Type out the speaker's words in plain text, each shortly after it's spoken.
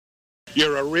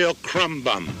You're a real crumb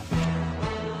bum.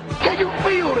 Can you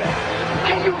feel that?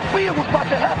 Can you feel what's about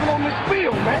to happen on this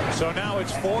field, man? So now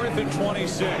it's 4th and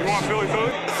 26. You want Philly?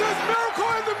 This is Miracle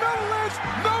in the Meadowlands,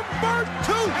 number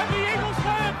 2. And the Eagles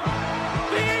win.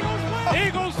 The Eagles win.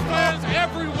 Eagles fans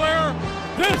everywhere,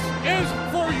 this is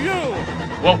for you.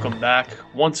 Welcome back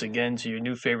once again to your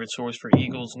new favorite source for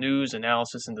Eagles news,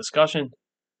 analysis, and discussion.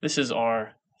 This is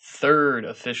our third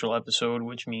official episode,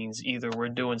 which means either we're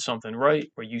doing something right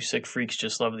or you sick freaks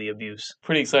just love the abuse.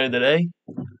 Pretty excited today.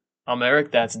 I'm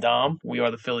Eric, that's Dom. We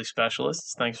are the Philly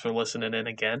specialists. Thanks for listening in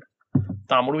again.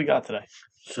 Dom, what do we got today?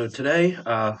 So today,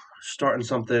 starting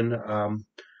something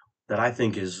that I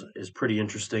think is pretty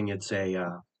interesting. It's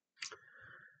a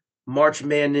March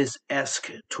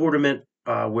Madness-esque tournament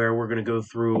where we're going to go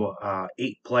through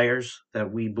 8 players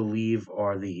that we believe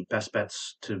are the best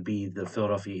bets to be the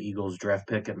Philadelphia Eagles draft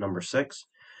pick at number 6.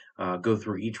 Go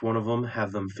through each one of them,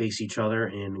 have them face each other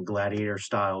in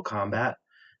gladiator-style combat,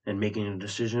 and making a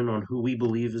decision on who we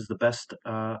believe is the best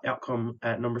outcome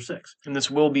at number 6. And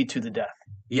this will be to the death.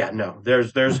 Yeah, no,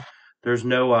 there's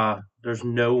no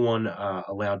one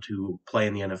allowed to play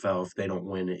in the NFL if they don't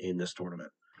win in this tournament.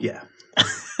 Yeah,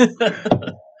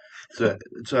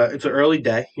 it's an early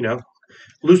day,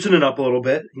 loosening up a little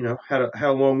bit. Had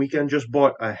a long weekend. Just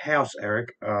bought a house, Eric.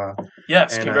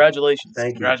 Yes, and, congratulations.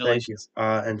 Thank you. Congratulations.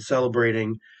 And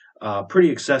celebrating pretty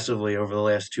excessively over the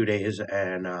last 2 days.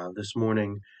 And this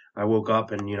morning I woke up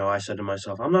and I said to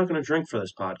myself, I'm not going to drink for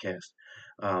this podcast.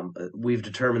 We've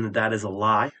determined that is a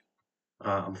lie.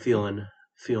 I'm feeling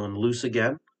loose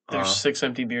again. There's 6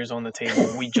 empty beers on the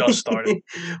table. We just started.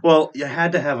 Well, you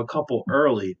had to have a couple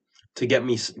early to get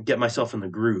myself in the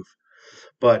groove.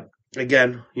 But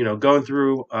again, going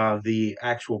through the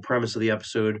actual premise of the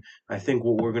episode, I think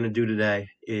what we're going to do today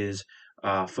is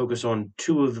focus on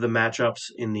 2 of the matchups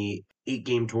in the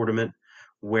 8-game tournament,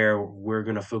 where we're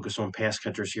going to focus on pass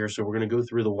catchers here. So we're going to go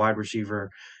through the wide receiver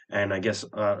and I guess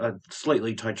a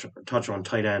slightly touch on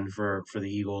tight end for the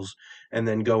Eagles, and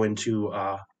then go into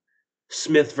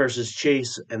Smith versus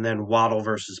Chase, and then Waddle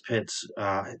versus Pitts.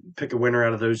 Pick a winner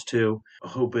out of those 2.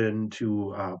 Hoping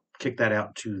to kick that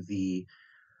out to the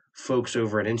folks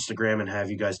over at Instagram and have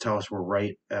you guys tell us we're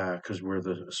right, because we're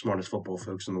the smartest football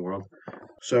folks in the world.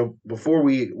 So before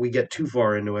we get too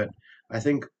far into it, I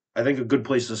think a good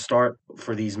place to start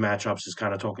for these matchups is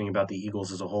kind of talking about the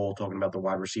Eagles as a whole, talking about the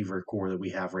wide receiver core that we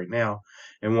have right now,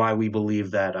 and why we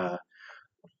believe that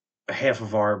half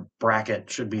of our bracket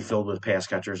should be filled with pass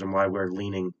catchers, and why we're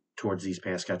leaning towards these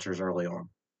pass catchers early on.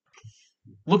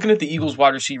 Looking at the Eagles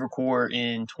wide receiver core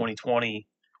in 2020,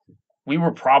 we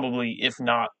were probably, if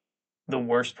not the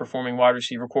worst performing wide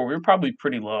receiver core, we were probably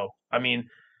pretty low. I mean,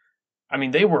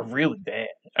 they were really bad.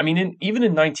 Even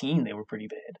in 19, they were pretty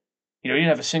bad. You didn't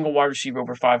have a single wide receiver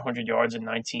over 500 yards in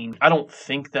 19. I don't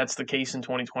think that's the case in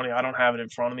 2020. I don't have it in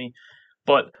front of me.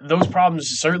 But those problems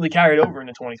certainly carried over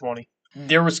into 2020.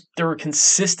 There were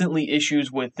consistently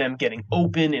issues with them getting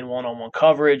open in one-on-one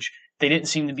coverage. They didn't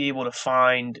seem to be able to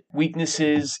find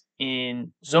weaknesses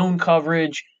in zone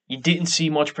coverage. You didn't see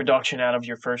much production out of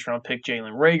your first-round pick,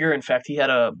 Jalen Reagor. In fact, he had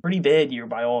a pretty bad year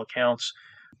by all accounts.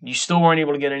 You still weren't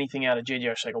able to get anything out of J.J.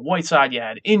 Arcega-Whiteside. You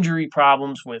had injury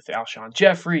problems with Alshon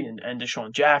Jeffrey and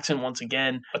Deshaun Jackson. Once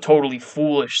again, a totally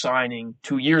foolish signing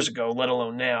 2 years ago, let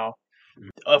alone now.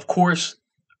 Of course,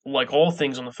 like all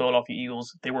things on the Philadelphia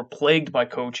Eagles, they were plagued by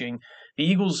coaching. The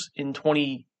Eagles in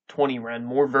 2020 ran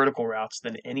more vertical routes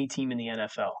than any team in the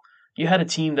NFL. You had a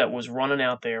team that was running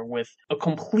out there with a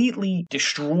completely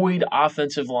destroyed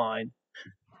offensive line,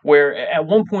 where at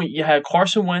one point you had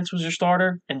Carson Wentz was your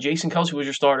starter and Jason Kelce was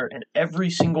your starter, and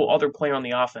every single other player on the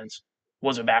offense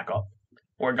was a backup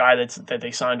or a guy that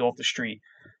they signed off the street.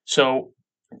 So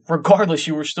regardless,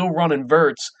 you were still running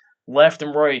verts left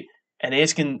and right and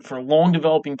asking for long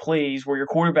developing plays where your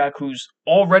quarterback, who's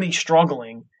already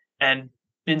struggling and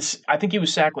I think he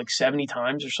was sacked like 70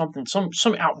 times or something,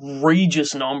 some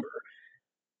outrageous number,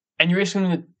 and you're asking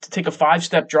him to take a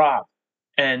 5-step drop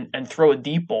and throw a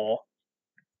deep ball.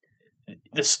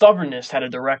 The stubbornness had a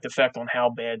direct effect on how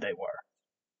bad they were.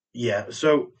 Yeah,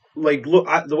 so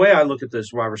the way I look at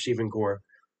this wide receiving core,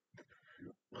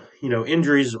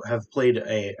 injuries have played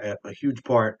a huge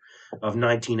part of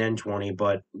 19 and 20,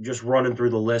 but just running through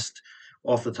the list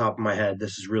off the top of my head,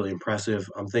 this is really impressive.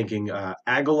 I'm thinking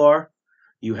Aguilar,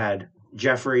 you had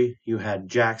Jeffrey, you had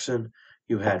Jackson,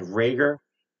 you had Reagor,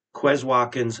 Quez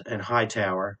Watkins, and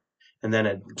Hightower. And then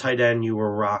at tight end, you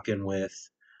were rocking with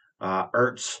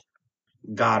Ertz,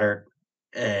 Goddard,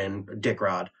 and Dick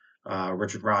Rod,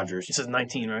 Richard Rodgers. This is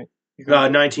 19, right?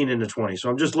 19 into 20. So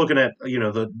I'm just looking at,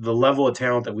 the level of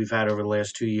talent that we've had over the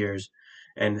last 2 years.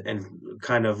 and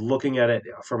kind of looking at it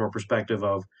from a perspective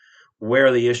of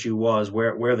where the issue was,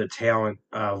 where the talent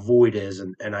void is,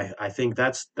 and I think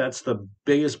that's the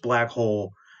biggest black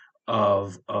hole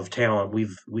of talent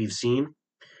we've seen.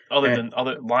 other And than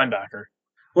other linebacker.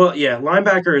 well, yeah,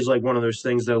 linebacker is like one of those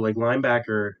things though. Like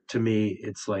linebacker to me,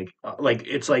 it's like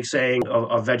saying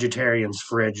a vegetarian's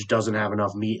fridge doesn't have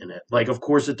enough meat in it. Like, of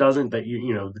course it doesn't. But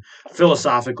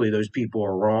philosophically, those people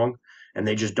are wrong, and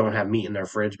they just don't have meat in their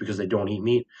fridge because they don't eat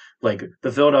meat. Like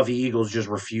the Philadelphia Eagles just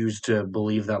refuse to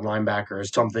believe that linebacker is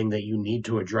something that you need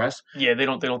to address. Yeah, they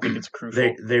don't think it's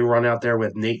crucial. They run out there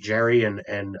with Nate Jerry and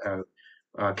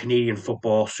Canadian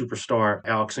football superstar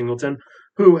Alex Singleton,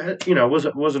 who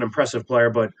was an impressive player,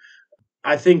 but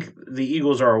I think the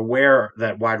Eagles are aware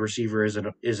that wide receiver is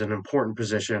an important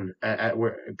position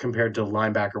compared to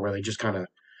linebacker, where they just kind of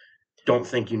don't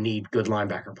think you need good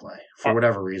linebacker play for Are,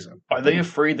 whatever reason. are they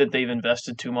afraid that they've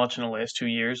invested too much in the last 2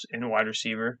 years in wide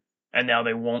receiver, and now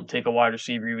they won't take a wide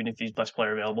receiver even if he's best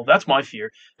player available? That's my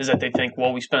fear, is that they think,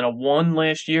 well, we spent a 1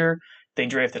 last year. They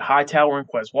drafted Hightower and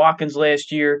Quez Watkins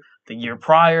last year. The year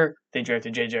prior, they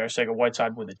drafted J.J.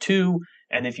 Arcega-Whiteside with a 2.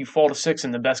 And if you fall to 6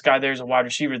 and the best guy there is a wide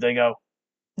receiver, they go,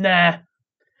 nah.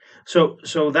 So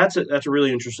that's a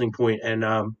really interesting point,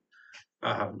 and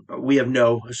we have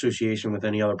no association with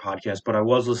any other podcast, but I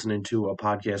was listening to a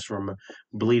podcast from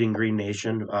Bleeding Green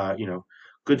Nation.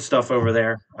 Good stuff over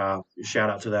there. Shout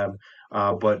out to them.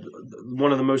 But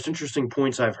one of the most interesting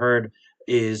points I've heard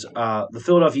is the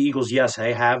Philadelphia Eagles. Yes,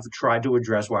 they have tried to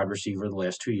address wide receiver the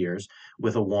last 2 years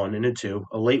with a 1 and a 2,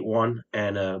 a late 1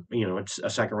 and it's a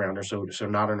second rounder, so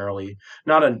not an early,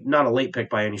 not a late pick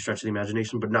by any stretch of the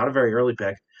imagination, but not a very early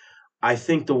pick. I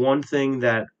think the one thing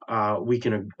that we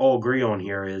can all agree on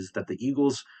here is that the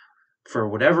Eagles, for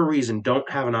whatever reason, don't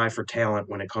have an eye for talent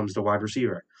when it comes to wide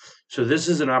receiver. So this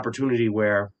is an opportunity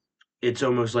where it's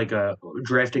almost like a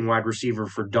drafting wide receiver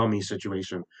for dummy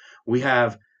situation. We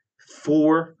have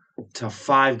 4 to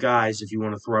 5 guys if you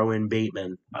want to throw in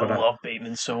Bateman. I love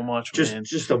Bateman so much, man.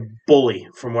 Just a bully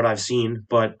from what I've seen.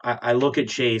 But I look at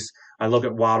Chase, I look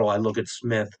at Waddle, I look at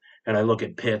Smith, and I look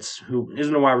at Pitts, who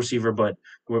isn't a wide receiver, but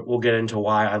we'll get into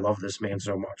why I love this man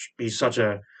so much. He's such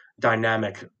a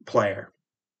dynamic player.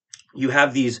 You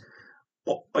have these,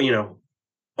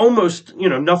 almost,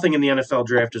 nothing in the NFL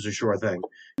draft is a sure thing.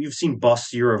 You've seen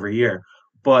busts year over year.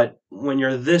 But when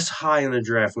you're this high in the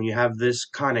draft, when you have this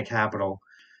kind of capital,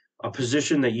 a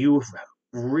position that you've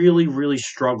really, really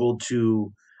struggled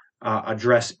to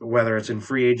address, whether it's in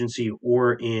free agency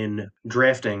or in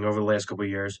drafting over the last couple of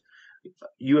years,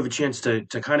 you have a chance to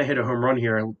kind of hit a home run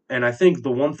here. And I think the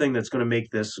one thing that's going to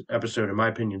make this episode, in my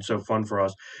opinion, so fun for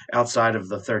us, outside of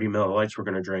the 30 Miller Lights we're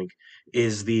going to drink,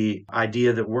 is the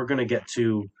idea that we're going to get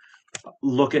to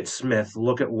look at Smith,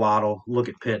 look at Waddle, look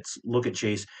at Pitts, look at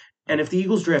Chase. And if the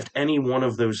Eagles draft any one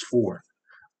of those 4,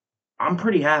 I'm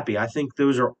pretty happy. I think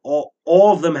those are all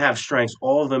of them have strengths,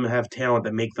 all of them have talent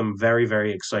that make them very,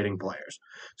 very exciting players.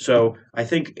 So I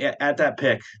think at that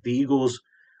pick, the Eagles,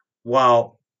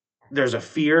 while there's a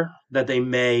fear that they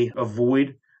may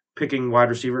avoid picking wide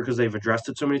receiver because they've addressed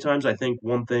it so many times, I think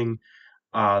one thing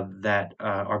that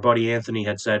our buddy Anthony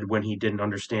had said when he didn't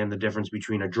understand the difference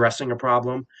between addressing a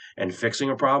problem and fixing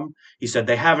a problem, he said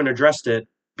they haven't addressed it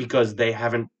because they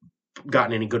haven't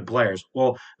gotten any good players.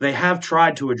 Well, they have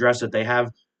tried to address it. They have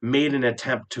made an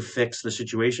attempt to fix the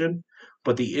situation,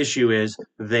 but the issue is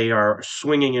they are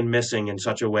swinging and missing in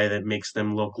such a way that makes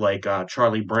them look like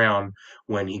Charlie Brown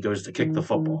when he goes to kick the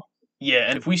football. Yeah,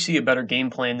 and if we see a better game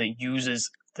plan that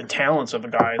uses the talents of a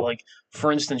guy, like,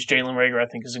 for instance, Jalen Reagor, I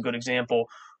think, is a good example,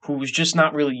 who was just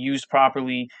not really used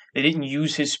properly. They didn't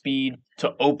use his speed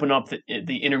to open up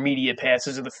the intermediate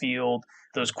passes of the field,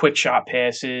 those quick shot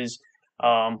passes,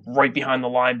 right behind the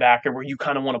linebacker where you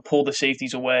kind of want to pull the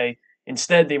safeties away.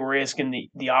 Instead, they were asking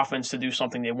the offense to do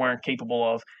something they weren't capable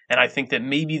of. And I think that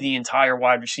maybe the entire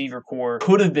wide receiver core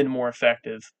could have been more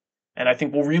effective. And I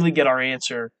think we'll really get our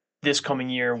answer this coming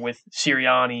year with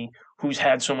Sirianni, who's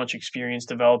had so much experience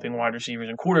developing wide receivers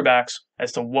and quarterbacks,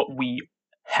 as to what we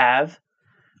have.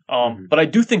 But I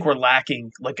do think we're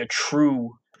lacking like a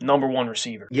true number 1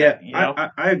 receiver. Yeah,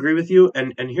 I agree with you.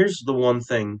 And here's the one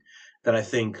thing that I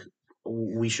think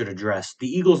we should address. The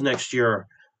Eagles next year,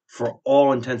 for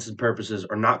all intents and purposes,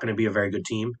 are not going to be a very good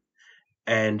team.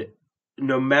 And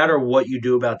no matter what you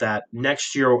do about that,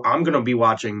 next year I'm going to be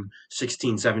watching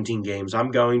 16, 17 games.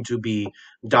 I'm going to be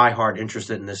diehard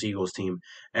interested in this Eagles team.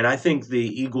 And I think the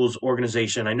Eagles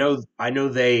organization, I know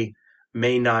they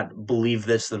may not believe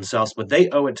this themselves, but they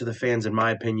owe it to the fans, in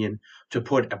my opinion, to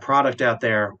put a product out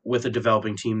there with a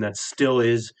developing team that still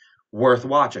is worth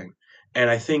watching.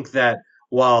 And I think that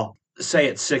while say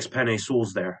at 6, Penny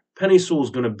Sewell's there. Penny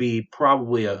Sewell's going to be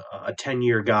probably a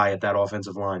 10-year guy at that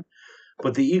offensive line.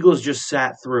 But the Eagles just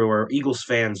sat through, or Eagles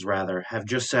fans rather, have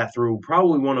just sat through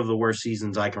probably one of the worst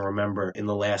seasons I can remember in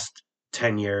the last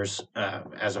 10 years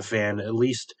as a fan, at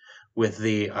least with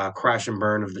the crash and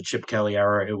burn of the Chip Kelly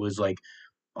era. It was like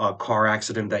a car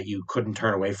accident that you couldn't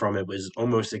turn away from. It was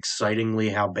almost excitingly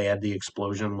how bad the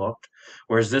explosion looked.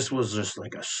 Whereas this was just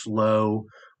like a slow,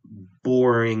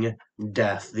 boring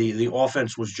death. The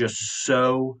offense was just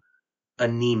so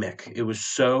anemic. It was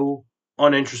so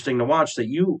uninteresting to watch that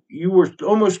you were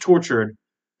almost tortured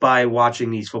by watching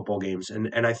these football games.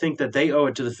 And I think that they owe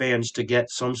it to the fans to get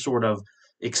some sort of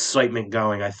excitement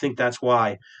going. I think that's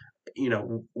why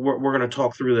we're going to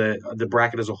talk through the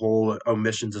bracket as a whole,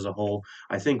 omissions as a whole.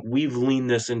 I think we've leaned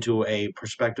this into a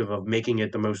perspective of making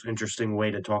it the most interesting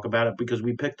way to talk about it because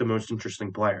we picked the most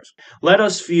interesting players. Let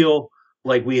us feel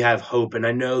like we have hope. And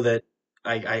I know that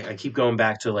I keep going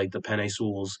back to like the Penei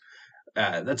Sewells.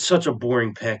 That's such a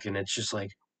boring pick, and it's just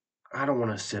like I don't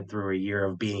want to sit through a year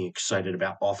of being excited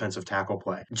about offensive tackle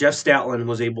play. Jeff Stoutland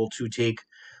was able to take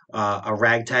a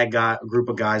ragtag group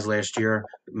of guys last year.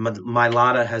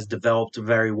 Mailata has developed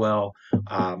very well.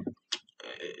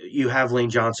 You have Lane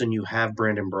Johnson, you have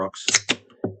Brandon Brooks,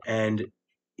 and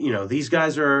these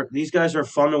guys are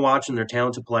fun to watch and they're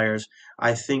talented players.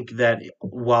 I think that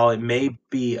while it may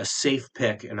be a safe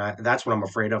pick, and that's what I'm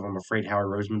afraid of. I'm afraid Howard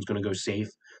Roseman's going to go safe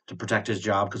to protect his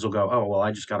job because he'll go, oh well,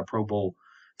 I just got a Pro Bowl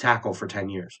tackle for 10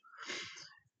 years.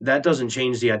 That doesn't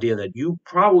change the idea that you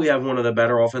probably have one of the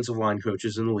better offensive line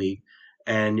coaches in the league,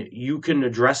 and you can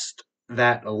address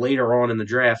that later on in the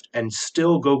draft and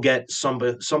still go get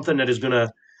something that is going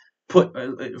to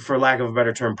put, for lack of a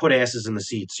better term, put asses in the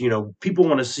seats. People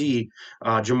want to see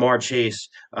Jamar Chase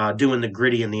doing the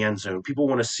gritty in the end zone. People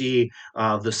want to see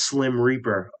the Slim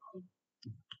Reaper.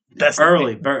 Best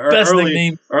early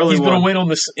nickname. He's going to win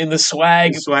in the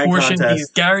swag portion. Contest.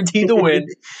 He's guaranteed to win.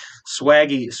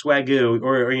 Swagoo,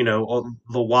 or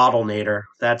the Waddlenator.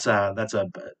 That's a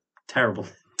terrible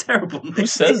name. Who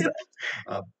says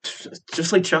that?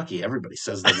 Just like Chucky, everybody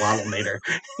says the Waddlenator.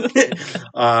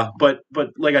 But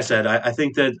like I said, I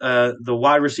think that the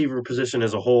wide receiver position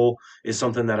as a whole is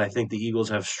something that I think the Eagles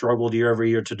have struggled year over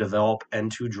year to develop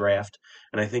and to draft.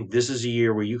 And I think this is a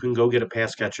year where you can go get a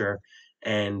pass catcher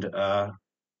and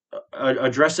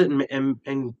address it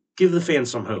and give the fans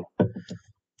some hope.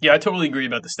 Yeah, I totally agree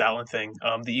about the Stoutland thing.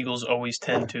 The Eagles always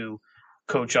tend to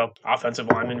coach up offensive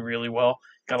linemen really well.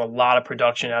 Got a lot of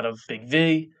production out of Big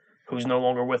V, who's no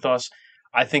longer with us.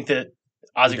 I think that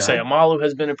Isaac Seumalo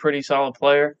has been a pretty solid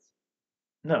player.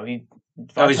 No, he's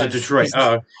at Detroit.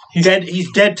 He's dead.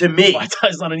 He's dead to me.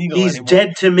 Vitai's not an Eagle He's anymore.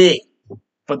 Dead to me.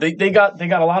 But they got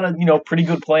a lot of pretty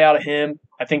good play out of him.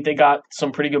 I think they got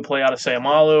some pretty good play out of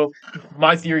Seumalo.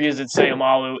 My theory is that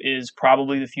Seumalo is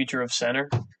probably the future of center.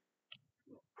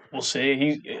 We'll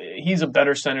see. He's a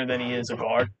better center than he is a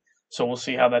guard, so we'll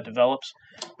see how that develops.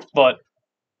 But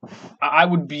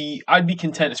I'd be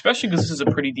content, especially because this is a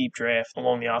pretty deep draft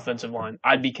along the offensive line.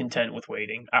 I'd be content with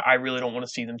waiting. I really don't want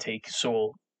to see them take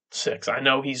Sewell 6. I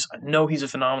know he's a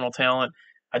phenomenal talent.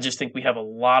 I just think we have a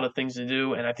lot of things to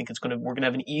do, and I think we're gonna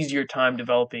have an easier time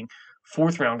developing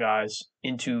 4th round guys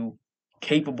into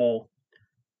capable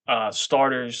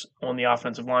starters on the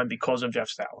offensive line because of Jeff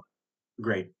Stoutland.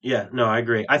 Great. Yeah, no, I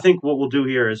agree. I think what we'll do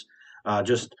here is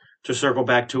just to circle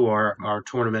back to our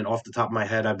tournament off the top of my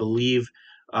head. I believe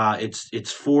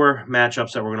it's 4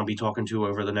 matchups that we're going to be talking to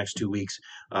over the next 2 weeks.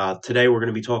 Today we're going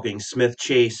to be talking Smith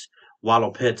Chase,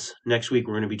 Waddle Pitts. Next week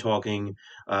we're going to be talking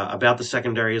about the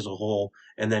secondary as a whole,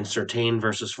 and then Surtain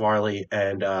versus Farley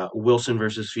and Wilson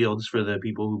versus Fields for the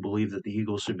people who believe that the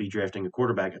Eagles should be drafting a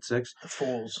quarterback at 6. The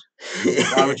fools.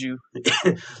 Why would you?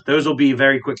 Those will be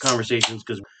very quick conversations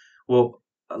because, well,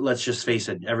 let's just face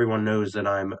it. Everyone knows that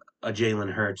I'm a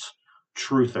Jalen Hurts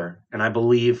truther, and I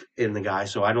believe in the guy.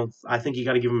 So I think you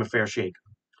got to give him a fair shake.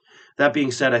 That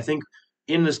being said, I think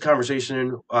in this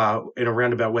conversation, in a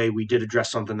roundabout way, we did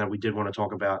address something that we did want to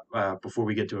talk about before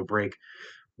we get to a break.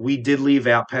 We did leave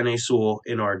out Penei Sewell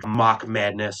in our mock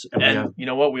madness. And you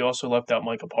know what? We also left out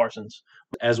Micah Parsons.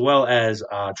 As well as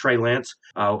Trey Lance.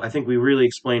 I think we really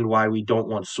explained why we don't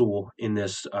want Sewell in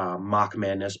this mock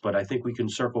madness, but I think we can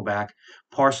circle back.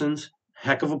 Parsons,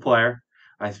 heck of a player.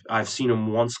 I've seen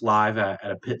him once live at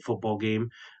a Pitt football game,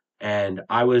 and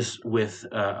I was with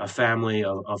a family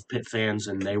of Pitt fans,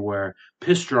 and they were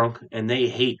piss drunk, and they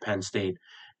hate Penn State.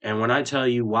 And when I tell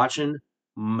you, watching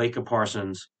Micah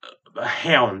Parsons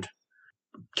hound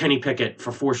Kenny Pickett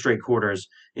for 4 straight quarters,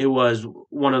 it was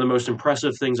one of the most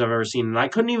impressive things I've ever seen. And I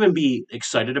couldn't even be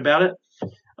excited about it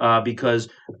because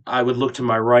I would look to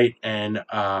my right and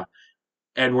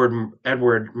Edward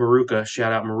Maruka,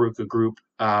 shout out Maruka Group,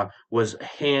 was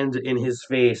hand in his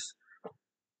face,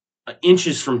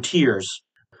 inches from tears.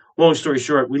 Long story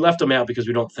short, we left him out because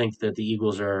we don't think that the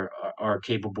Eagles are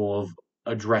capable of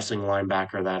addressing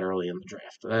linebacker that early in the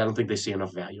draft. I don't think they see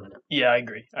enough value in it. Yeah, I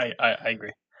agree. I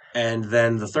agree. And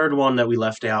then the third one that we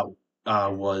left out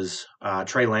was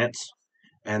Trey Lance,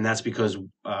 and that's because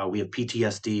we have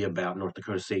PTSD about North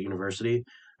Dakota State University,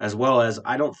 as well as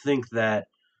I don't think that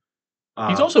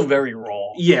He's also very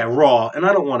raw. yeah, raw, and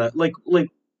I don't want to like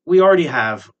we already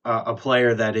have a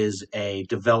player that is a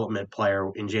development player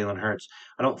in Jalen Hurts.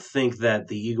 I don't think that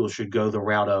the Eagles should go the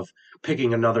route of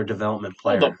picking another development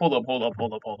player. Hold up.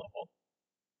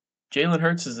 Jalen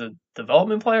Hurts is a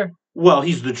development player? Well,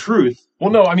 he's the truth.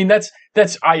 Well, no, I mean that's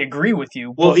I agree with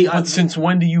you. Well, but since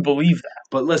when do you believe that?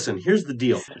 But listen, here's the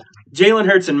deal. Jalen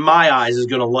Hurts, in my eyes, is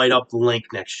going to light up the link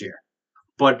next year.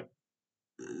 But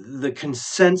the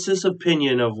consensus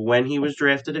opinion of when he was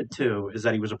drafted at 2 is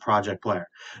that he was a project player.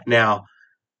 Now,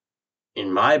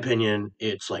 in my opinion,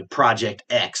 it's like Project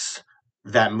X.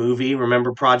 That movie,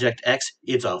 remember Project X?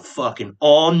 It's a fucking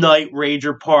all-night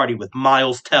rager party with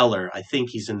Miles Teller. I think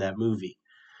he's in that movie.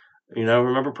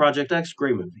 Remember Project X?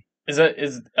 Great movie. It's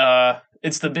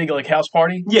the big like house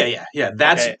party? Yeah.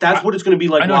 That's what it's going to be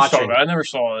like I know watching. What you're talking about. I never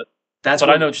saw it. I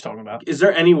know what you're talking about. Is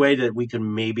there any way that we could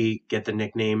maybe get the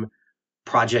nickname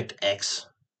Project X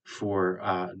for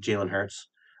Jalen Hurts?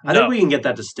 I think we can get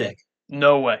that to stick.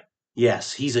 No way.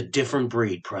 Yes, he's a different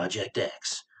breed, Project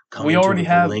X. We already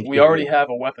have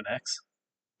a Weapon X,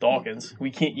 Dawkins.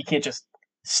 You can't just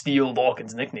steal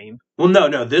Dawkins' nickname. Well,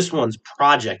 no, this one's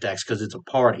Project X because it's a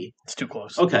party. It's too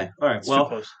close. Okay, all right. Too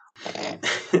close.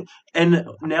 And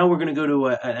now we're gonna go to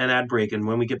an ad break, and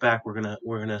when we get back, we're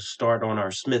gonna start on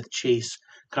our Smith Chase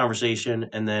conversation,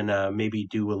 and then maybe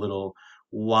do a little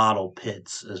Waddle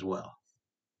Pitts as well.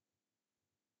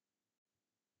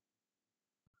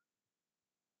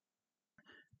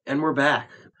 And we're back.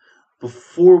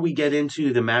 Before we get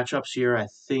into the matchups here, I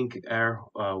think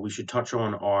we should touch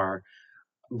on our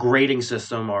grading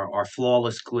system, our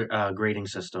flawless grading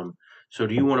system. So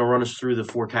do you want to run us through the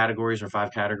 4 categories or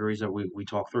 5 categories that we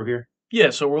talk through here? Yeah,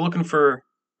 so we're looking for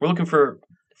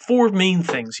 4 main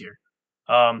things here.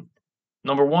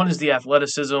 Number 1 is the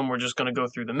athleticism. We're just going to go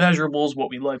through the measurables, what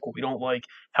we like, what we don't like,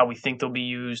 how we think they'll be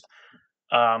used,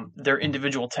 their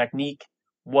individual technique,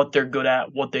 what they're good at,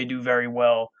 what they do very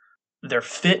well, their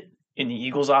fit in the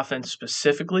Eagles offense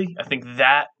specifically. I think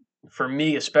that, for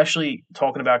me, especially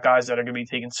talking about guys that are going to be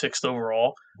taken 6th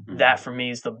overall, that for me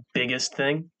is the biggest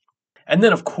thing. And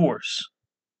then, of course,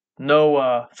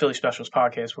 no Philly Specials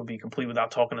podcast would be complete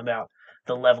without talking about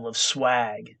the level of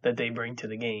swag that they bring to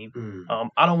the game.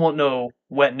 I don't want no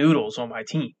wet noodles on my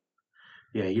team.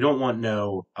 Yeah, you don't want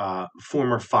no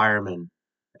former fireman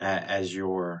as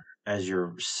your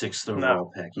 6th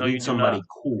overall pick. You need somebody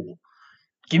cool.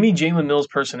 Give me Jalen Mills'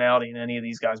 personality in any of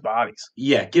these guys' bodies.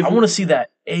 Yeah, I want to see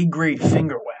that A-grade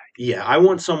finger wag. Yeah, I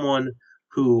want someone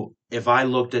who, if I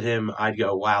looked at him, I'd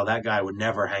go, wow, that guy would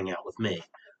never hang out with me.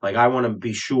 Like, I want to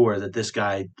be sure that this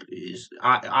guy is –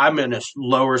 I'm in a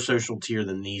lower social tier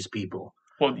than these people.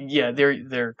 Well, yeah,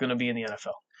 they're going to be in the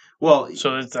NFL. Well,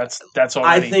 so that's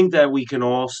already – I think that we can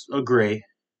all agree,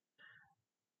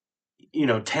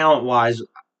 talent-wise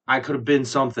 – I could have been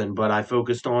something, but I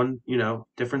focused on,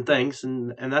 different things,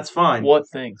 and that's fine. What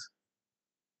things?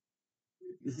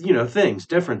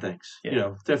 Different things.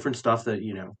 Yeah. Different stuff that,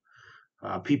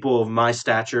 people of my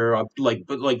stature,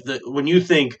 when you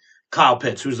think Kyle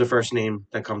Pitts, who's the first name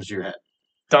that comes to your head?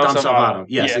 Don Salvato.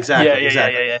 Yes, exactly.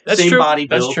 Yeah. That's Same true. body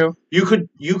build. That's true.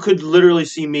 You could literally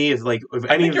see me if I any think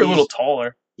of you're these, a little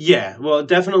taller. Yeah, well,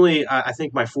 definitely, I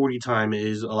think my 40 time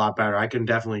is a lot better. I can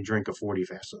definitely drink a 40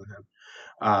 faster than him.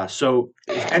 So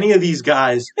if any of these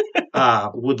guys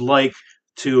would like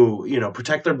to,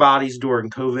 protect their bodies during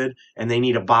COVID and they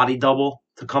need a body double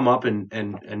to come up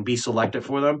and be selected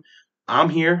for them, I'm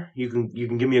here. You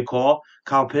can give me a call.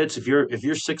 Kyle Pitts, if you're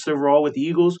 6th overall with the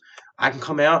Eagles, I can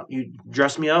come out, you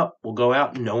dress me up, we'll go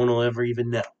out, and no one will ever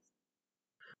even know.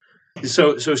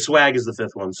 So swag is the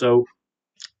 5th one. So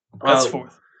that's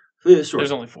 4th. Sure.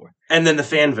 There's only 4. And then the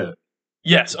fan vote.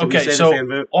 Yes. Okay.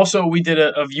 So also we did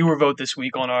a viewer vote this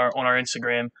week on our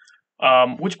Instagram.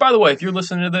 Which, by the way, if you're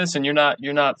listening to this and you're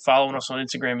not following us on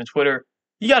Instagram and Twitter,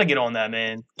 you got to get on that,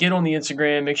 man. Get on the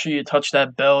Instagram. Make sure you touch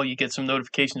that bell. You get some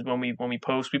notifications when we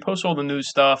post. We post all the news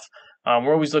stuff.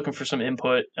 We're always looking for some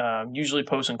input. Usually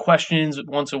posting questions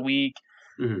once a week.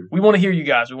 Mm-hmm. We want to hear you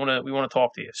guys. We want to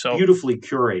talk to you. So beautifully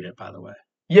curated, by the way.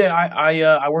 Yeah,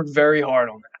 I work very hard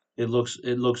on that. It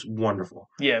looks wonderful.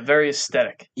 Yeah, very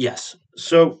aesthetic. Yes.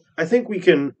 So I think we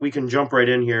can jump right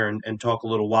in here and talk a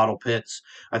little Waddle Pitts.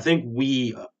 I think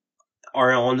we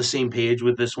are on the same page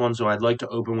with this one, so I'd like to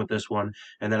open with this one,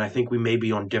 and then I think we may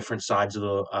be on different sides of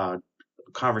the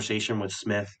conversation with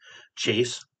Smith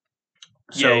Chase.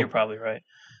 Yeah, you're So probably right.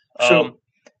 so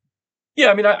Yeah,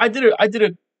 I mean, I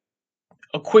did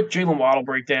a quick Jalen Waddle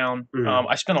breakdown. mhm.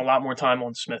 I spent a lot more time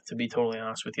on Smith, to be totally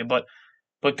honest with you, but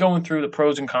going through the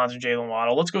pros and cons of Jalen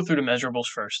Waddle, let's go through the measurables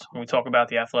first. When we talk about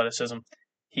the athleticism,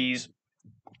 he's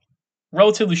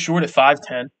relatively short at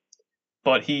 5'10",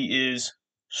 but he is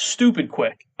stupid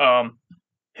quick.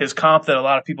 His comp that a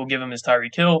lot of people give him is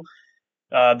Tyreek Hill.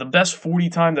 The best 40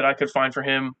 time that I could find for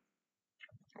him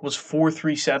was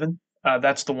 4.37.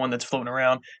 That's the one that's floating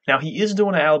around. Now, he is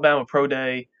doing an Alabama Pro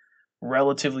Day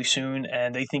relatively soon,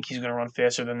 and they think he's going to run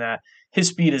faster than that. His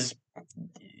speed is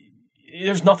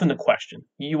there's nothing to question.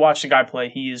 You watch the guy play,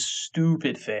 he is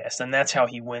stupid fast, and that's how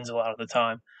he wins a lot of the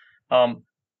time.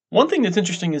 One thing that's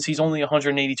interesting is he's only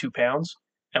 182 pounds,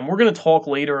 and we're going to talk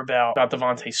later about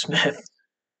Devontae Smith,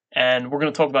 and we're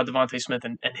going to talk about Devontae Smith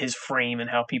and his frame and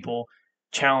how people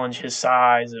challenge his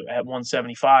size at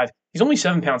 175. He's only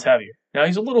 7 pounds heavier. Now,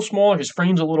 he's a little smaller. His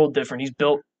frame's a little different. He's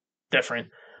built different,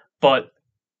 but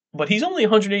he's only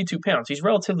 182 pounds. He's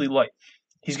relatively light.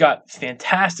 He's got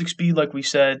fantastic speed, like we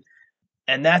said,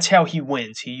 and that's how he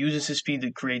wins. He uses his speed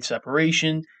to create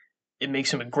separation. It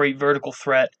makes him a great vertical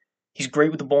threat. He's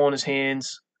great with the ball in his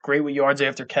hands, great with yards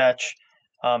after catch.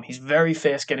 He's very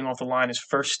fast getting off the line. His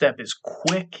first step is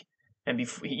quick, and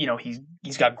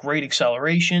he's got great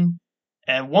acceleration.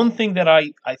 And one thing that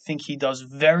I think he does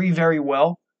very, very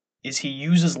well is he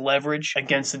uses leverage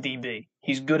against the DB.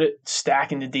 He's good at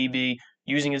stacking the DB,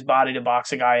 using his body to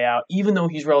box a guy out. Even though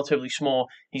he's relatively small,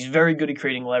 he's very good at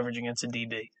creating leverage against the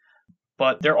DB.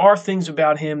 But there are things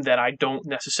about him that I don't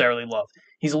necessarily love.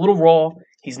 He's a little raw.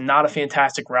 He's not a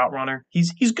fantastic route runner.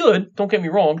 He's good, don't get me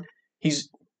wrong.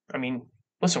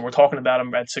 Listen, we're talking about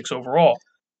him at 6 overall.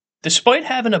 Despite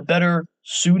having a better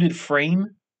suited frame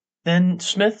than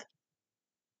Smith,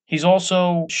 he's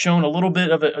also shown a little bit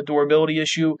of a durability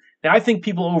issue. Now, I think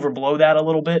people overblow that a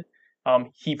little bit.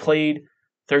 He played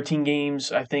 13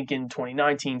 games, I think, in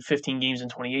 2019, 15 games in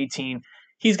 2018.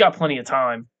 He's got plenty of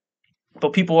time.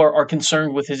 But people are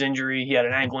concerned with his injury. He had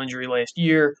an ankle injury last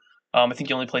year. I think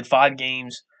he only played 5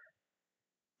 games.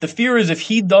 The fear is if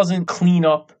he doesn't clean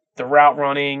up the route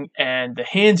running and the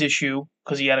hands issue,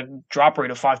 because he had a drop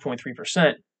rate of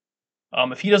 5.3%,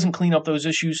 if he doesn't clean up those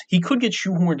issues, he could get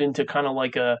shoehorned into kind of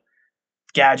like a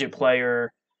gadget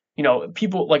player.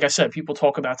 People, like I said, people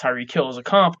talk about Tyreek Hill as a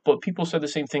comp, but people said the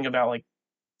same thing about like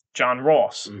John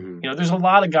Ross. Mm-hmm. There's a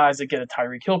lot of guys that get a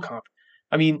Tyreek Hill comp.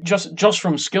 I mean, just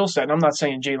from skill set, and I'm not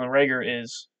saying Jalen Reagor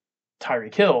is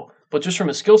Tyreek Hill, but just from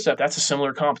a skill set, that's a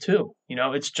similar comp too.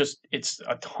 It's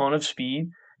a ton of speed.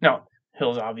 Now,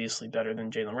 Hill's obviously better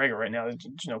than Jalen Reagor right now. There's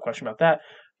no question about that.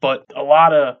 But a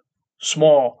lot of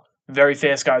small, very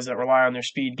fast guys that rely on their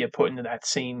speed get put into that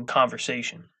same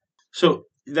conversation. So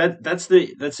that's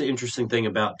the interesting thing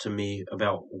about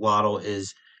Waddle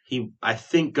is I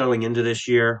think going into this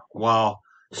year, while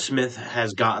Smith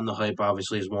has gotten the hype,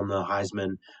 obviously has won the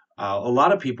Heisman, a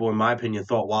lot of people, in my opinion,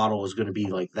 thought Waddle was going to be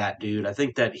like that dude. I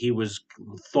think that he was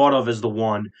thought of as the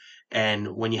one,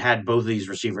 and when you had both of these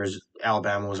receivers,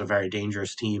 Alabama was a very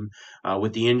dangerous team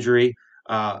with the injury.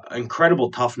 Incredible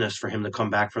toughness for him to come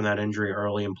back from that injury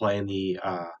early and play in the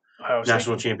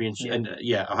national championship,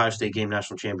 Ohio State game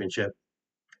national championship.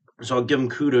 So I'll give him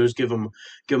kudos, give him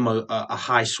a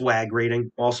high swag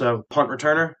rating. Also, punt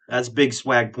returner, that's big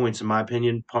swag points in my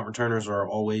opinion. Punt returners are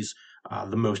always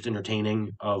the most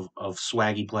entertaining of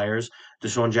swaggy players.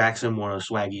 Deshaun Jackson, one of the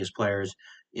swaggiest players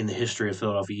in the history of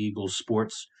Philadelphia Eagles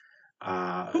sports.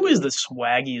 Who is the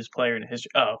swaggiest player in history?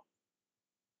 Oh,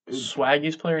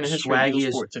 swaggiest player in the history of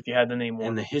Eagles sports, if you had to name one.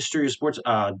 In the history of sports,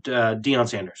 Deion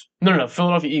Sanders. No,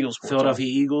 Philadelphia Eagles sports. Philadelphia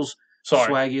Eagles,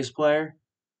 sorry. Swaggiest player.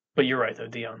 But you're right, though,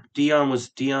 Deion.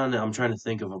 Deion, I'm trying to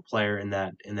think of a player in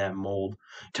that mold.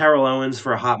 Terrell Owens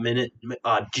for a hot minute.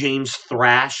 James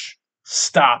Thrash.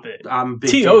 Stop it.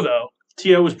 T.O., though.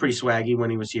 T.O. was pretty swaggy when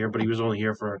he was here, but he was only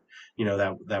here for,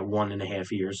 that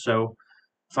 1.5 years. So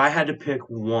if I had to pick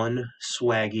one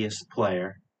swaggiest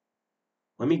player,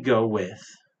 let me go with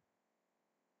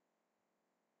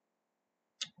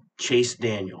Chase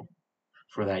Daniel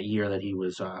for that year that he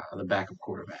was the backup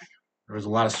quarterback. There was a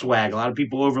lot of swag. A lot of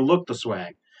people overlooked the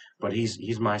swag, but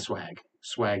he's my swag.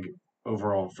 Swag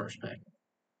overall first pick.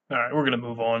 All right, we're gonna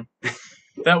move on.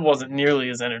 That wasn't nearly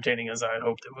as entertaining as I had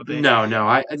hoped it would be. No.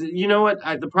 You know what?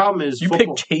 The problem is you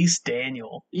picked Chase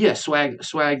Daniel. Yeah, swag,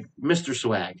 Mr.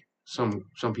 Swag.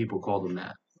 Some people called him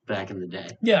that back in the day.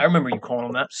 Yeah, I remember you calling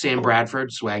him that. Sam Bradford,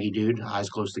 swaggy dude, eyes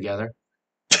close together.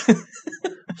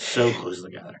 So close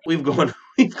together. We've gone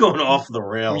off the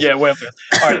rails. Yeah, way up there.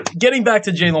 All right, getting back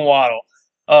to Jalen Waddle.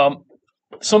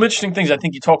 Some interesting things. I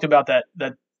think you talked about that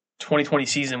 2020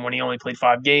 season when he only played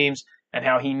 5 games and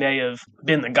how he may have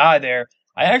been the guy there.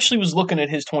 I actually was looking at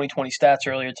his 2020 stats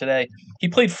earlier today. He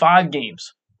played 5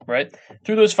 games, right?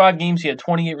 Through those 5 games, he had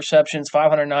 28 receptions,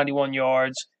 591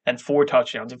 yards, and 4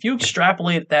 touchdowns. If you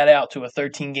extrapolate that out to a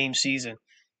 13-game season,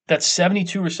 that's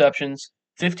 72 receptions,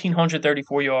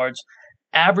 1,534 yards,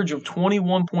 average of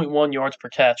 21.1 yards per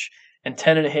catch, and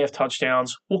 10.5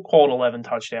 touchdowns. We'll call it 11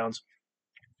 touchdowns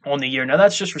on the year. Now,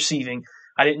 that's just receiving.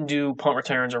 I didn't do punt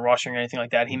returns or rushing or anything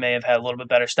like that. He may have had a little bit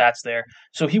better stats there.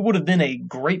 So he would have been a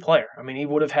great player. I mean, he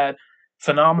would have had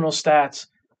phenomenal stats.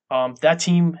 That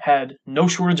team had no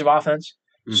shortage of offense.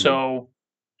 Mm-hmm. So,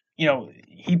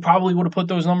 he probably would have put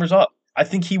those numbers up. I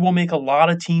think he will make a lot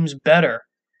of teams better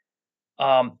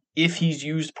if he's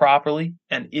used properly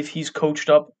and if he's coached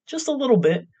up just a little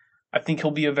bit. I think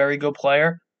he'll be a very good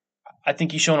player. I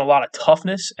think he's shown a lot of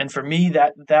toughness. And for me,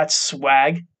 that's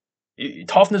swag.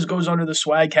 Toughness goes under the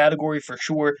swag category for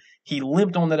sure. He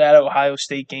limped on that Ohio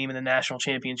State game in the national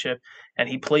championship, and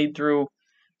he played through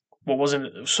what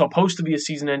wasn't supposed to be a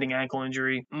season-ending ankle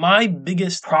injury. My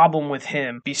biggest problem with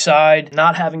him, beside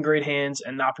not having great hands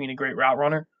and not being a great route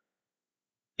runner,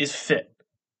 is fit.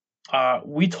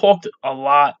 We talked a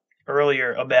lot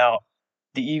earlier about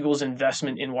the Eagles'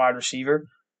 investment in wide receiver,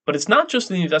 but it's not just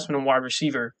the investment in wide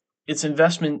receiver. It's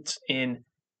investment in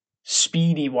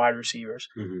speedy wide receivers.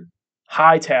 Mm-hmm.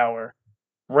 Hightower,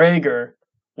 Rager,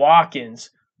 Watkins,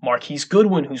 Marquise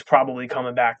Goodwin, who's probably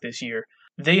coming back this year.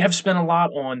 They have spent a lot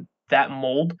on that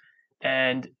mold,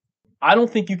 and I don't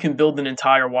think you can build an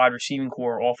entire wide receiving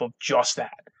core off of just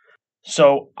that.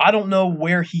 So I don't know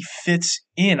where he fits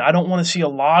in. I don't want to see a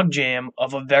logjam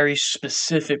of a very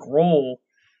specific role,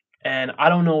 and I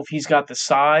don't know if he's got the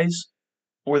size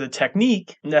or the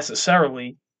technique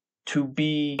necessarily to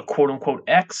be a quote-unquote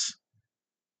X.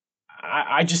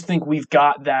 I just think we've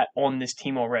got that on this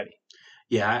team already.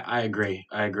 Yeah, I agree.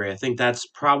 I think that's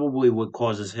probably what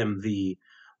causes him the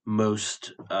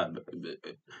most.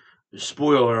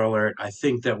 Spoiler alert, I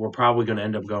think that we're probably going to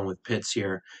end up going with Pitts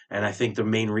here. And I think the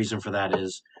main reason for that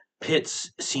is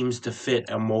Pitts seems to fit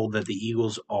a mold that the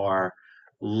Eagles are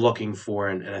looking for.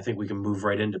 And I think we can move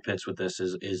right into Pitts with this.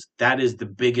 Is that is the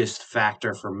biggest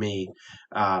factor for me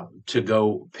to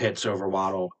go Pitts over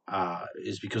Waddle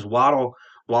is because Waddle,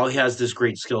 while he has this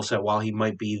great skill set, while he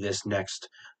might be this next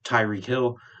Tyreek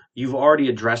Hill, you've already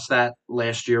addressed that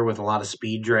last year with a lot of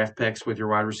speed draft picks with your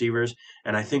wide receivers.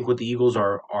 And I think what the Eagles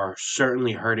are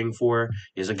certainly hurting for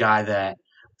is a guy that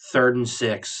 3rd and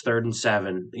 6, 3rd and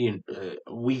 7,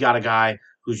 we got a guy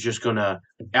who's just going to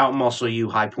out-muscle you,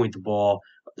 high-point the ball,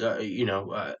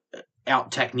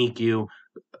 out-technique you,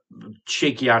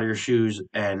 shake you out of your shoes,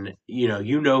 and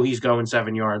he's going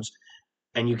 7 yards.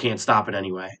 And you can't stop it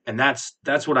anyway. And that's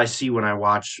what I see when I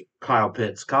watch Kyle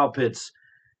Pitts. Kyle Pitts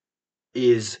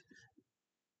is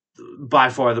by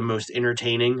far the most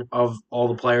entertaining of all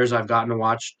the players I've gotten to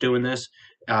watch doing this.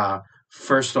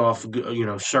 First off,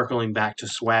 circling back to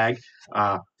swag,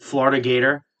 Florida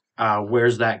Gator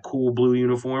wears that cool blue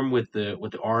uniform with the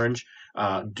orange,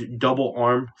 double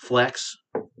arm flex.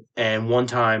 And one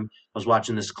time I was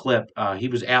watching this clip. He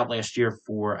was out last year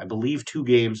for, I believe, 2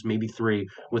 games, maybe 3,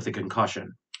 with a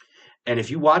concussion. And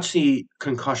if you watch the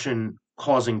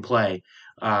concussion-causing play,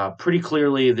 pretty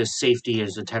clearly this safety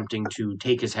is attempting to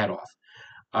take his head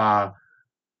off.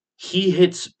 He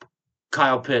hits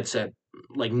Kyle Pitts at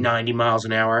like 90 miles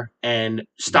an hour and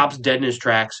stops dead in his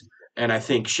tracks and I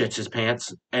think shits his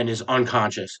pants and is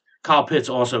unconscious. Kyle Pitts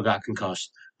also got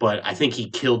concussed, but I think he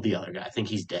killed the other guy. I think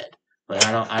he's dead. Like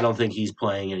I don't think he's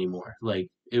playing anymore. Like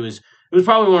it was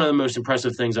probably one of the most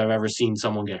impressive things I've ever seen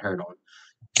someone get hurt on.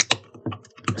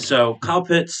 So Kyle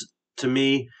Pitts to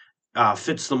me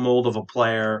fits the mold of a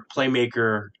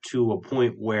playmaker to a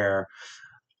point where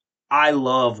I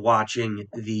love watching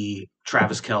the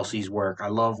Travis Kelce's work. I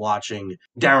love watching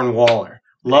Darren Waller.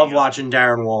 Love watching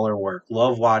Darren Waller work.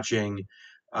 Love watching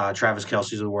Travis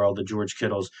Kelce's of the world, the George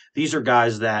Kittles. These are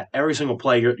guys that every single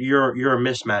play you're a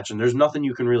mismatch, and there's nothing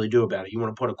you can really do about it. You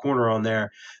want to put a corner on there,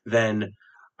 then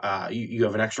you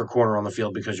have an extra corner on the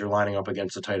field because you're lining up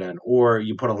against a tight end, or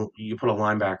you put a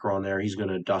linebacker on there. He's going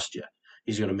to dust you.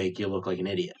 He's going to make you look like an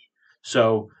idiot.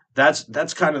 So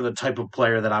that's kind of the type of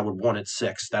player that I would want at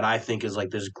 6 that I think is like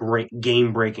this great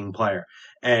game-breaking player.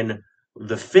 And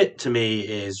the fit to me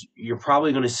is you're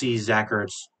probably going to see Zach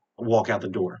Ertz walk out the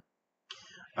door.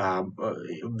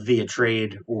 via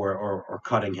trade or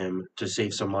cutting him to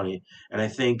save some money. And I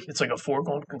think It's like a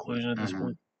foregone conclusion at this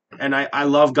point. and I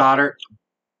love Goddard.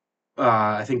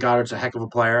 I think Goddard's a heck of a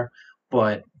player,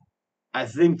 but I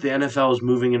think the NFL is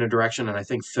moving in a direction, and I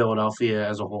think Philadelphia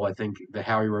as a whole, I think the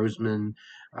Howie Roseman,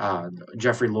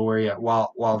 Jeffrey Lurie,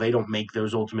 while they don't make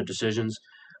those ultimate decisions,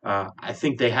 I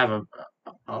think they have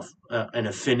an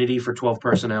affinity for 12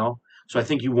 personnel. So I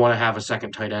think you want to have a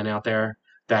second tight end out there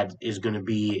that is going to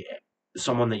be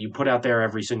someone that you put out there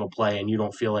every single play, and you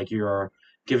don't feel like you're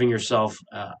giving yourself,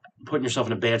 putting yourself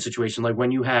in a bad situation. Like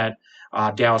when you had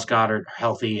Dallas Goedert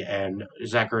healthy and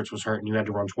Zach Ertz was hurt, and you had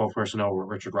to run 12 personnel with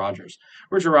Richard Rodgers.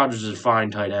 Richard Rodgers is a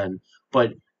fine tight end,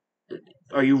 but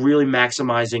are you really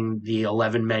maximizing the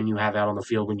 11 men you have out on the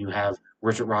field when you have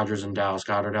Richard Rodgers and Dallas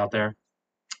Goedert out there?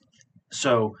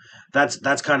 So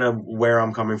that's kind of where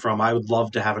I'm coming from. I would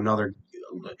love to have another,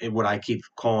 what I keep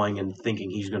calling and thinking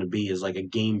he's going to be is like a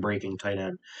game-breaking tight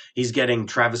end. He's getting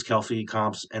Travis Kelce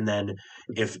comps, and then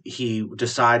if he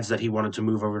decides that he wanted to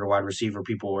move over to wide receiver,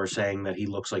 people are saying that he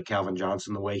looks like Calvin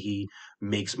Johnson, the way he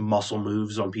makes muscle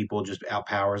moves on people, just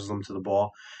outpowers them to the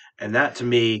ball. And that, to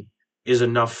me, is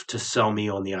enough to sell me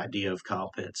on the idea of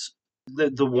Kyle Pitts.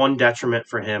 The one detriment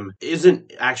for him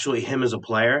isn't actually him as a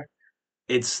player.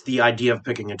 It's the idea of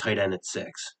picking a tight end at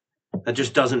 6. That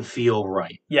just doesn't feel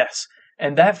right. Yes.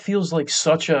 And that feels like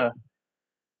such a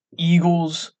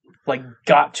Eagles like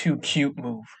got too cute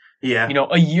move. Yeah. You know,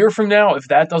 a year from now, if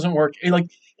that doesn't work, like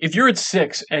if you're at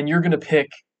 6 and you're gonna pick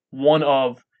one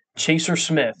of Chase or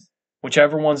Smith,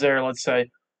 whichever one's there, let's say,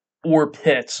 or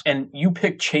Pitts, and you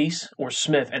pick Chase or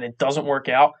Smith and it doesn't work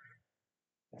out,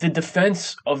 the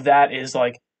defense of that is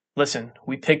like, listen,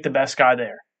 we picked the best guy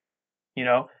there. You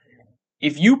know?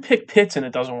 If you pick Pitts and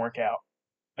it doesn't work out,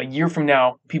 a year from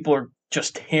now, people are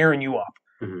just tearing you up.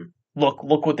 Mm-hmm.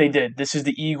 Look what they did. This is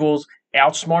the Eagles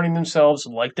outsmarting themselves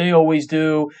like they always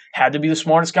do. Had to be the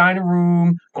smartest guy in the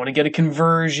room, going to get a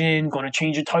conversion, going to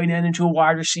change a tight end into a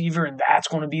wide receiver, and that's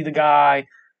going to be the guy.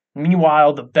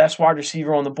 Meanwhile, the best wide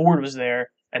receiver on the board was there,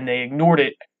 and they ignored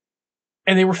it,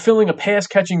 and they were filling a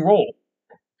pass-catching role.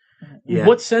 Yeah.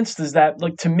 What sense does that,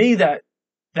 like, to me,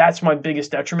 that's my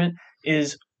biggest detriment,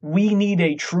 is we need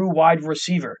a true wide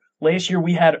receiver. Last year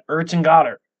we had Ertz and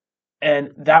Goddard,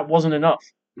 and that wasn't enough.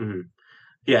 Mm-hmm.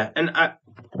 Yeah, and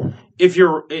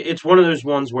it's one of those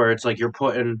ones where it's like you're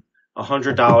putting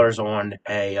 $100 on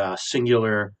a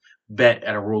singular bet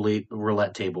at a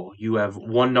roulette table. You have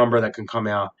one number that can come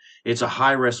out. It's a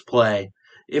high risk play.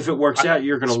 If it works out,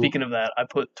 you're gonna. Speaking of that, I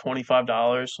put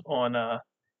 $25 on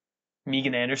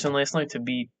Megan Anderson last night to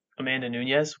beat Amanda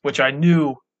Nunes, which I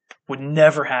knew would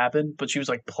never happen, but she was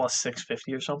like plus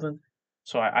 650 or something.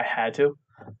 So I had to.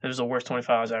 It was the worst $25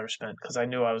 I ever spent because I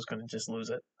knew I was going to just lose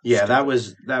it. Yeah, that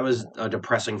was a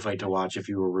depressing fight to watch if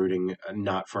you were rooting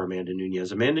not for Amanda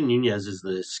Nunes. Amanda Nunes is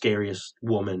the scariest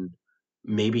woman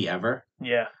maybe ever.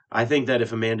 Yeah. I think that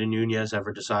if Amanda Nunes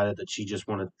ever decided that she just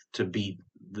wanted to beat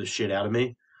the shit out of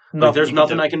me, there's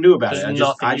nothing I can do about it.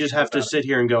 I just have to sit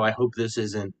here and go, I hope this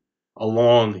isn't a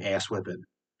long ass whipping.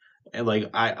 And like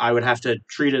I would have to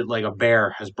treat it like a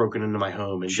bear has broken into my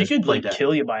home and she just could play like dead.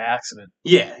 kill you by accident.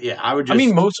 Yeah, I would just. I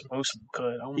mean, most of them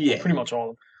could. Yeah. Pretty much all of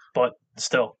them, but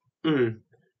still, Mm-hmm.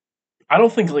 I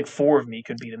don't think like 4 of me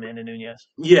could beat Amanda Nunes.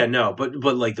 Yeah, no, but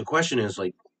like the question is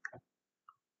like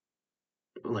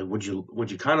would you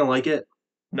kind of like it?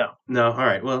 No. All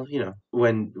right. Well,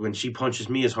 when she punches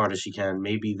me as hard as she can,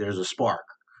 maybe there's a spark.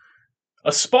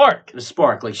 A spark.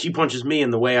 Like she punches me,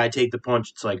 and the way I take the punch,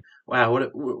 it's like, wow,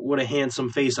 what a handsome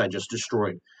face I just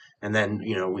destroyed. And then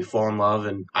we fall in love,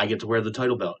 and I get to wear the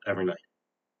title belt every night.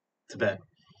 To bed.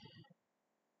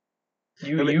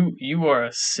 You are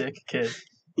a sick kid.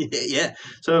 Yeah.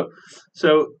 So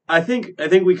I think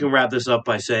we can wrap this up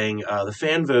by saying the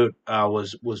fan vote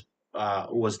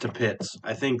was to Pitts.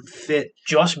 I think fit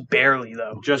just barely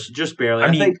though. Just barely. I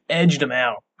mean, edged him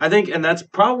out. I think, and that's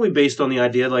probably based on the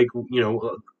idea, like,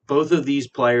 both of these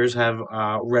players have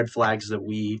red flags that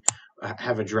we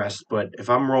have addressed. But if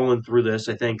I'm rolling through this,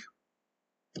 I think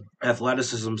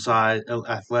athleticism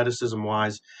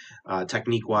wise,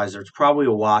 technique wise, there's probably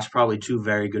a wash, probably 2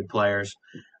 very good players.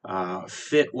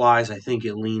 Fit wise, I think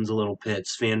it leans a little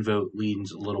Pitts. Fan vote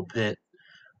leans a little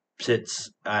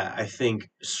Pitts. I think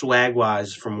swag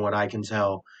wise, from what I can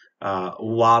tell,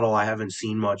 Waddle, I haven't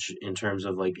seen much in terms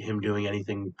of like him doing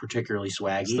anything particularly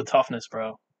swaggy. It's the toughness,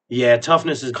 bro. Yeah,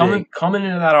 toughness is coming big.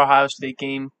 into that Ohio State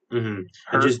game. Mm-hmm.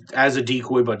 And just as a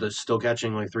decoy, but still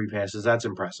catching like 3 passes. That's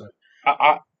impressive.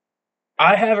 I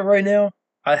have it right now.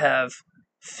 I have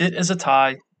fit as a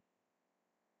tie,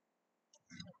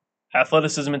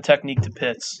 athleticism and technique to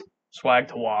Pitts, Swag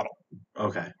to Waddle.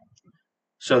 Okay.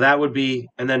 So that would be,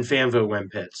 and then fan vote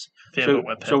went Pitts. Fan so vote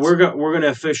went Pitts. so we're going to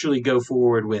officially go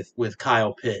forward with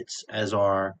Kyle Pitts as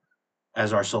our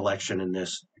selection in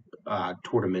this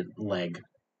tournament leg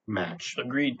match.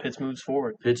 Agreed. Pitts moves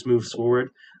forward. Pitts moves forward.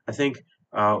 I think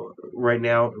right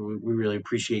now we really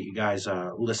appreciate you guys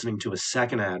listening to a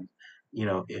second ad. You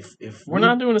know, if we're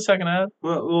not doing a second ad.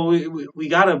 Well, we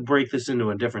got to break this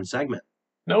into a different segment.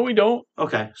 No, we don't.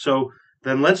 Okay, so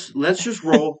then let's just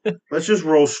roll. Let's just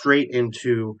roll straight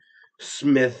into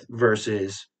Smith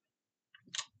versus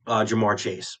Jamar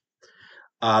Chase.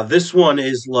 This one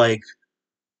is like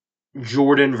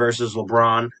Jordan versus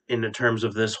LeBron in the terms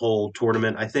of this whole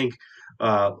tournament. I think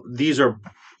these are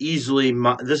easily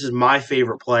this is my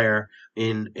favorite player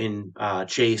in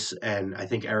Chase, and I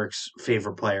think Eric's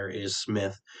favorite player is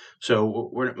Smith.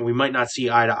 So we might not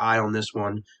see eye to eye on this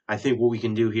one. I think what we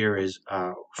can do here is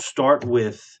start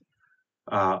with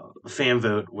fan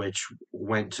vote, which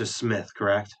went to Smith,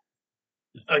 correct?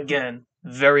 Again,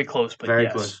 very close, but very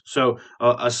yes. close. So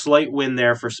a slight win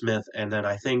there for Smith, and then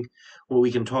I think what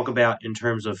we can talk about in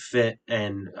terms of fit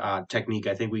and technique,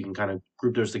 I think we can kind of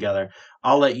group those together.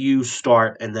 I'll let you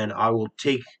start, and then I will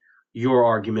take your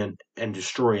argument and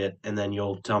destroy it, and then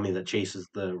you'll tell me that Chase is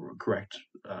the correct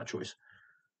choice.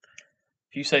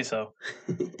 If you say so.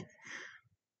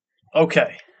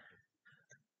 Okay.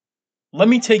 Let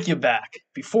me take you back.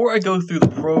 Before I go through the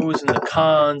pros and the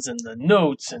cons and the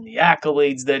notes and the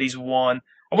accolades that he's won,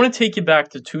 I want to take you back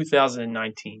to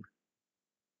 2019.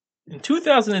 In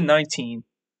 2019,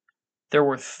 there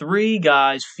were 3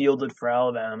 guys fielded for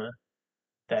Alabama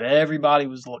that everybody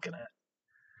was looking at.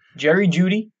 Jerry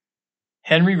Jeudy,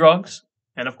 Henry Ruggs,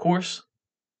 and of course,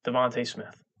 DeVonta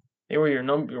Smith. They were your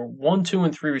 1, 2,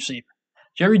 and 3 receiver.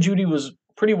 Jerry Jeudy was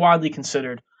pretty widely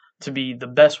considered to be the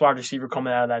best wide receiver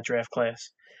coming out of that draft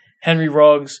class. Henry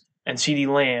Ruggs and CeeDee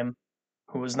Lamb,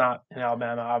 who was not in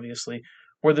Alabama, obviously,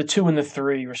 were the 2 and the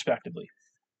 3, respectively.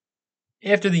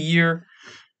 After the year,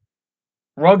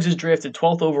 Ruggs is drafted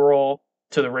 12th overall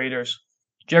to the Raiders.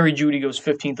 Jerry Jeudy goes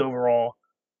 15th overall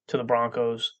to the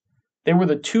Broncos. They were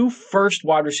the 2 first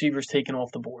wide receivers taken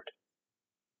off the board.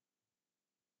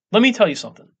 Let me tell you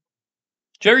something.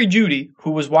 Jerry Jeudy, who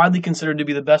was widely considered to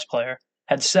be the best player,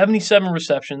 had 77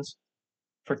 receptions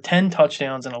for 10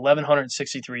 touchdowns and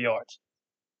 1,163 yards.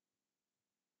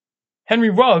 Henry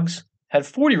Ruggs had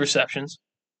 40 receptions,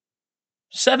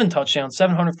 7 touchdowns,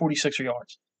 746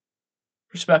 yards.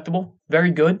 Respectable,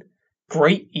 very good,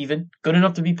 great even, good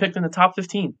enough to be picked in the top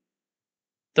 15.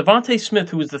 DeVonta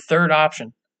Smith, who was the third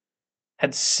option,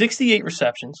 had 68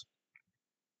 receptions,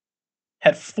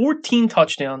 had 14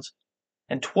 touchdowns,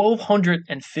 and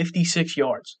 1,256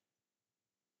 yards.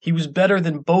 He was better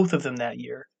than both of them that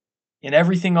year in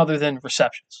everything other than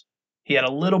receptions. He had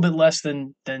a little bit less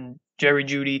than Jerry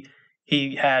Jeudy.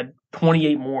 He had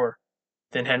 28 more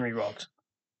than Henry Ruggs.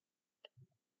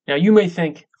 Now you may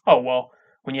think, oh, well,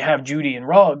 when you have Jeudy and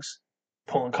Ruggs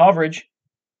pulling coverage,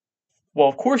 well,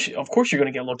 of course you're going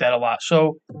to get looked at a lot.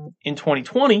 So in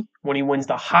 2020, when he wins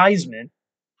the Heisman,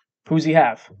 who's he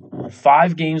have?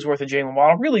 5 games worth of Jalen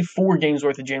Waddle, really 4 games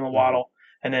worth of Jalen Waddle,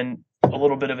 and then a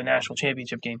little bit of a national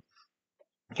championship game.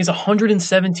 He has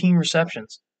 117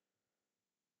 receptions,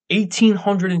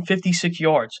 1,856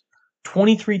 yards,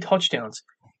 23 touchdowns.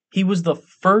 He was the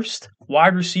first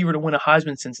wide receiver to win a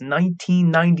Heisman since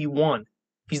 1991.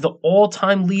 He's the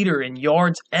all-time leader in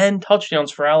yards and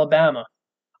touchdowns for Alabama.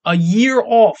 A year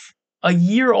off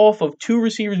of 2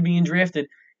 receivers being drafted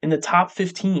in the top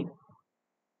 15.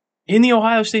 In the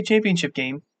Ohio State championship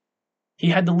game, he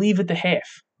had to leave at the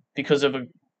half because of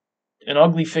an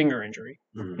ugly finger injury.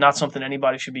 Not something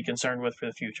anybody should be concerned with for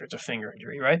the future. It's a finger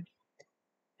injury, right?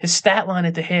 His stat line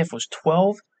at the half was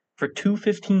 12 for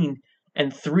 215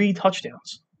 and 3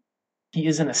 touchdowns. He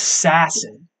is an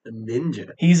assassin. A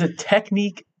ninja. He's a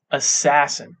technique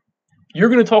assassin. You're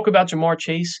going to talk about Jamar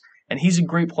Chase, and he's a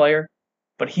great player,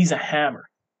 but he's a hammer.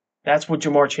 That's what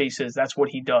Jamar Chase is. That's what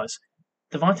he does.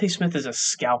 DeVonta Smith is a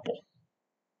scalpel.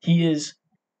 He is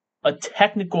a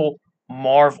technical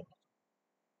marvel.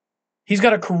 He's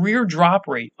got a career drop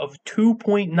rate of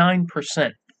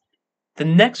 2.9%. The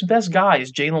next best guy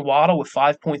is Jalen Waddle with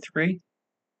 5.3.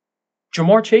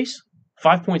 Jamar Chase,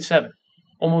 5.7.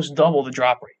 Almost double the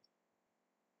drop rate.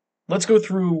 Let's go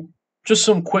through just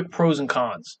some quick pros and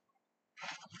cons.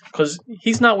 Because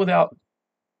he's not without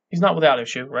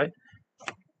issue, right?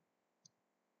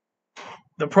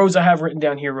 The pros I have written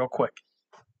down here real quick.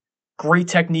 Great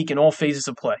technique in all phases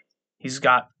of play. He's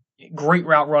got great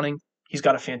route running. He's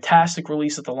got a fantastic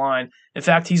release at the line. In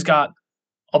fact, he's got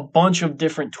a bunch of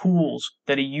different tools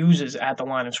that he uses at the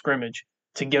line of scrimmage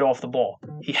to get off the ball.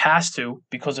 He has to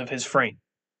because of his frame.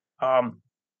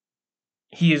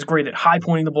 He is great at high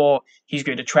pointing the ball. He's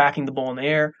great at tracking the ball in the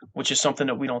air, which is something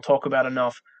that we don't talk about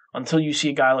enough until you see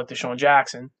a guy like Deshaun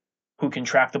Jackson who can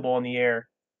track the ball in the air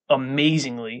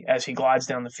amazingly as he glides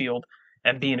down the field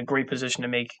and be in a great position to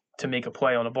make a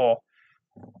play on the ball.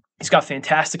 He's got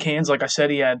fantastic hands. Like I said,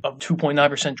 he had a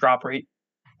 2.9% drop rate,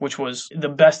 which was the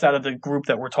best out of the group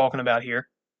that we're talking about here.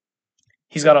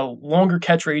 He's got a longer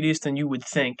catch radius than you would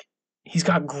think. He's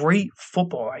got great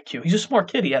football IQ. He's a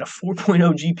smart kid. He had a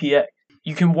 4.0 GPA.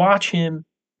 You can watch him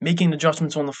making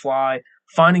adjustments on the fly,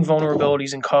 finding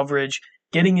vulnerabilities in coverage,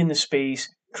 getting into space,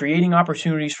 creating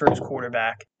opportunities for his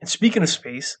quarterback. And speaking of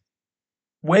space,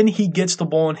 when he gets the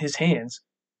ball in his hands,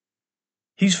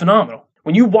 he's phenomenal.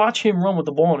 When you watch him run with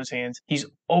the ball in his hands, he's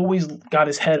always got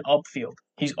his head upfield.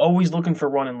 He's always looking for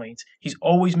running lanes. He's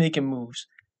always making moves.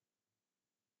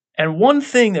 And one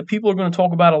thing that people are going to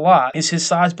talk about a lot is his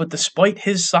size, but despite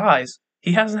his size,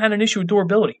 he hasn't had an issue with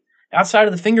durability. Outside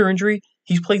of the finger injury,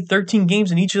 he's played 13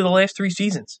 games in each of the last 3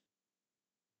 seasons.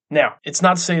 Now, it's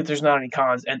not to say that there's not any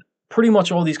cons, and pretty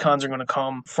much all these cons are going to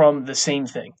come from the same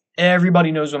thing.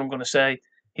 Everybody knows what I'm going to say.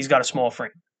 He's got a small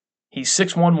frame. He's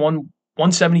 6'1",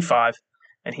 175,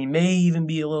 and he may even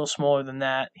be a little smaller than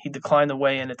that. He declined the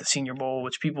weigh-in at the Senior Bowl,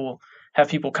 which people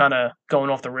kind of going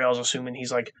off the rails, assuming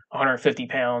he's like 150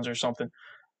 pounds or something.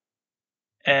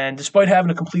 And despite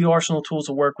having a complete arsenal of tools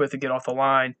to work with to get off the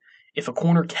line, if a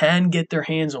corner can get their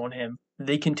hands on him,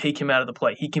 they can take him out of the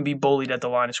play. He can be bullied at the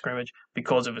line of scrimmage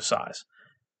because of his size.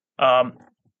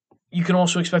 You can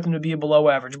also expect him to be a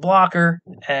below-average blocker,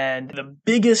 and the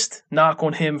biggest knock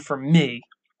on him for me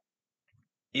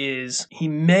is he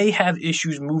may have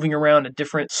issues moving around at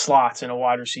different slots in a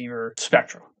wide receiver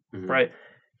spectrum, right?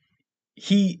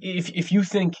 If you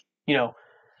think,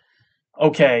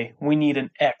 okay, we need an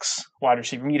X wide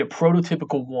receiver, we need a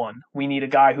prototypical one, we need a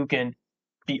guy who can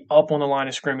be up on the line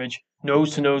of scrimmage,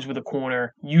 nose to nose with a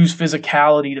corner, use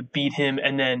physicality to beat him,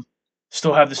 and then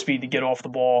still have the speed to get off the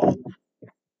ball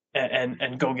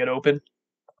and go get open.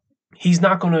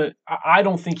 I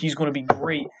don't think he's going to be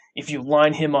great if you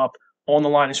line him up on the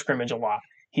line of scrimmage a lot.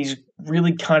 He's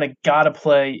really kind of got to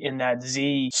play in that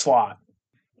Z slot.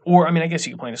 Or, I guess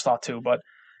he can play in the slot too, but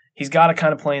he's got to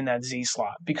kind of play in that Z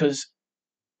slot because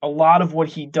a lot of what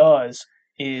he does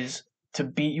is to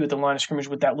beat you at the line of scrimmage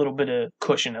with that little bit of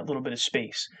cushion, that little bit of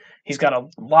space. He's got a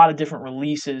lot of different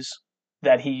releases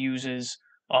that he uses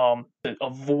to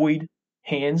avoid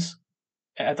hands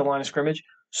at the line of scrimmage,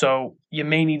 so you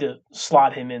may need to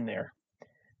slot him in there.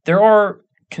 There are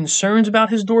concerns about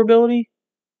his durability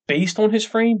based on his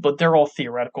frame, but they're all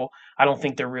theoretical. I don't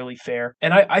think they're really fair.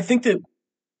 And I think that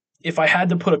if I had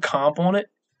to put a comp on it,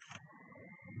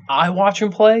 I watch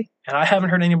him play, and I haven't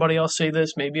heard anybody else say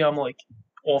this. Maybe I'm like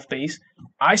off base.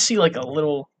 I see like a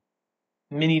little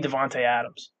mini Devontae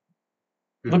Adams.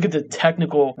 Look at the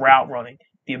technical route running,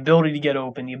 the ability to get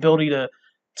open, the ability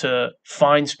to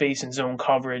find space in zone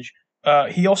coverage.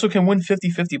 He also can win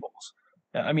 50-50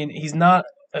 balls. He's not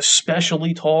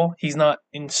especially tall. He's not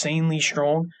insanely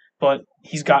strong, but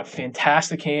he's got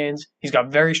fantastic hands. He's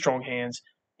got very strong hands.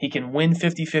 He can win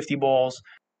 50-50 balls.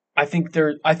 I think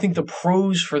the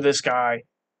pros for this guy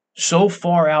so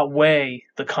far outweigh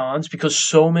the cons because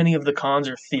so many of the cons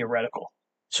are theoretical.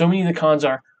 So many of the cons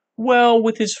are, well,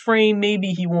 with his frame, maybe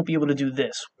he won't be able to do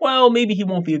this. Well, maybe he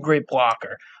won't be a great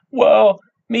blocker. Well,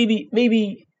 maybe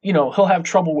he'll have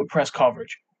trouble with press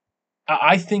coverage.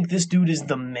 I think this dude is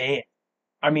the man.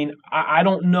 I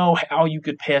don't know how you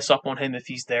could pass up on him if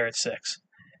he's there at 6.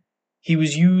 He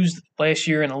was used last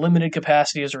year in a limited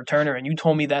capacity as a returner, and you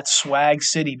told me that's swag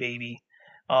city, baby.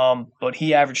 But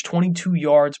he averaged 22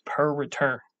 yards per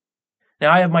return.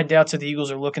 Now, I have my doubts that the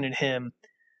Eagles are looking at him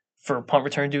for punt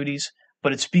return duties,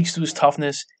 but it speaks to his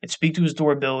toughness. It speaks to his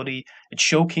durability. It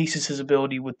showcases his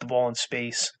ability with the ball in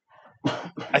space.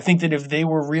 I think that if they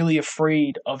were really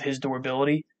afraid of his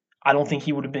durability, I don't think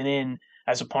he would have been in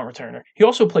as a punt returner. He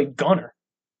also played gunner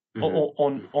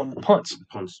on punts.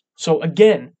 So,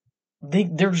 again,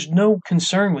 there's no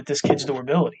concern with this kid's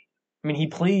durability. He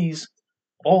plays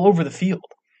all over the field.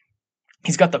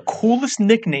 He's got the coolest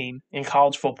nickname in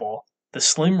college football, the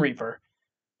Slim Reaper.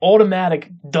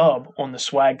 Automatic dub on the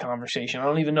swag conversation. I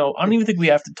don't even think we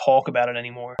have to talk about it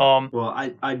anymore. Well,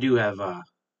 I do have a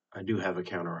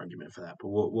counter argument for that, but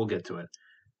we'll get to it.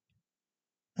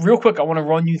 Real quick, I want to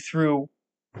run you through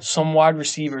some wide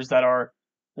receivers that are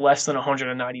less than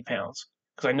 190 pounds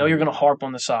because I know you're going to harp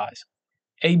on the size.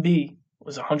 AB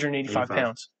was 185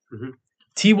 pounds.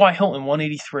 T.Y. Hilton,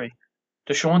 183.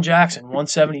 Deshaun Jackson,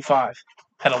 175.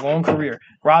 Had a long career.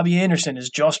 Robbie Anderson is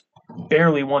just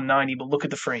barely 190, but look at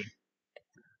the frame.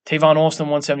 Tavon Austin,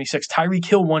 176. Tyreek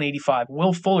Hill, 185.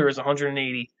 Will Fuller is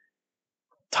 180.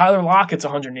 Tyler Lockett's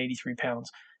 183 pounds.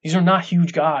 These are not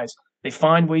huge guys. They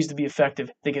find ways to be effective.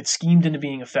 They get schemed into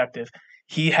being effective.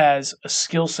 He has a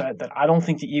skill set that I don't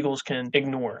think the Eagles can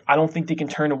ignore. I don't think they can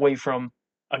turn away from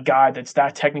a guy that's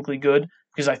that technically good,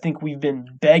 because I think we've been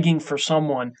begging for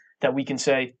someone that we can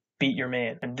say, beat your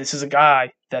man. And this is a guy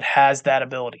that has that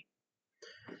ability.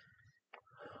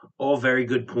 All very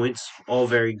good points. All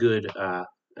very good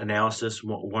analysis.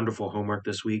 Wonderful homework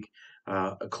this week.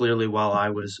 Clearly, while I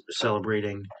was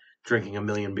celebrating drinking a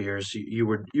million beers, you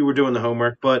were doing the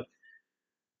homework. But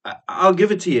I'll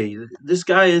give it to you. This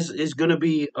guy is going to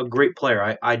be a great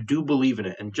player. I do believe in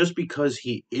it. And just because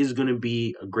he is going to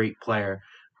be a great player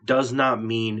does not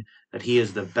mean that he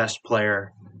is the best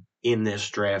player in this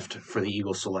draft for the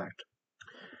Eagles select.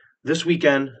 This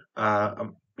weekend,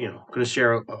 I'm going to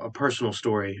share a personal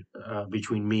story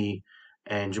between me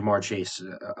and Jamar Chase,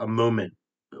 a moment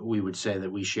we would say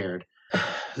that we shared.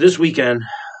 This weekend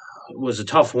was a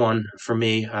tough one for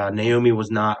me. Naomi was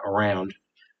not around.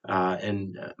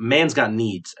 And man's got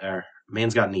needs.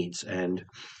 And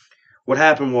what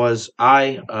happened was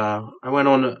I went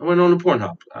on to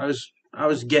Pornhub. I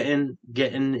was getting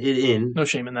it in. No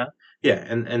shame in that. Yeah,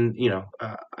 and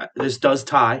this does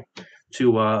tie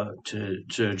to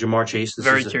Jamar Chase.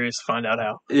 Very curious to find out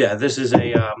how. Yeah, this is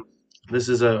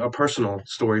a personal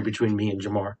story between me and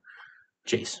Jamar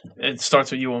Chase. It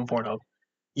starts with you on Pornhub.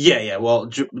 Yeah. Well,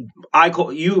 I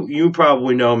call you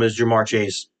probably know him as Jamar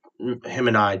Chase. Him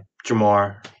and I,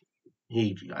 Jamar,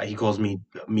 he calls me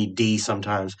D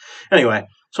sometimes. Anyway,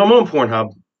 so I'm on Pornhub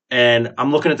and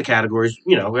I'm looking at the categories.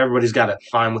 Everybody's got to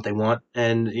find what they want,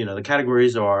 and the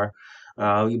categories are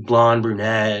blonde,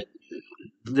 brunette,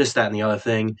 this, that, and the other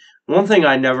thing. One thing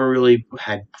I never really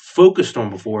had focused on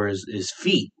before is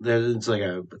feet. It's like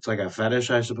a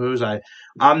fetish, I suppose.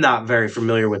 I'm not very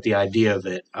familiar with the idea of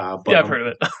it. But yeah, I've heard of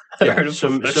it. I've heard of so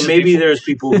maybe there's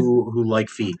people who like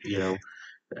feet.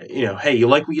 Hey, you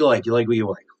like what you like. You like what you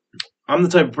like. I'm the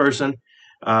type of person,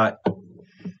 I'll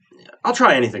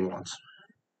try anything once.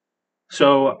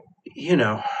 So,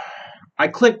 I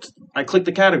clicked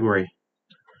the category,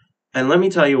 and let me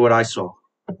tell you what I saw.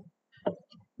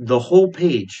 The whole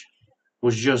page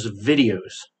was just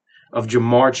videos of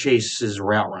Jamar Chase's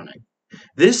route running.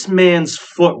 This man's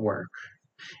footwork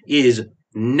is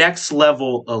next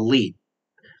level elite.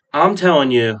 I'm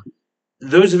telling you,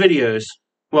 those videos,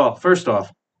 well, first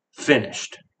off,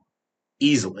 finished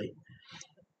easily.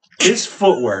 His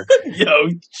footwork. Yo,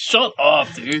 shut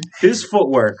up, dude. His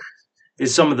footwork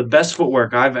is some of the best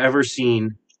footwork I've ever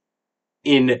seen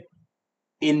in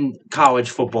college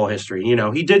football history.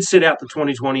 He did sit out the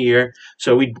 2020 year,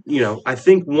 so I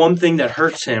think one thing that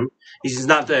hurts him is he's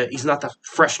not the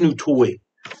fresh new toy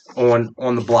on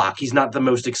the block. He's not the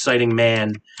most exciting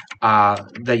man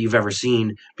that you've ever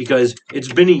seen, because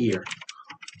it's been a year.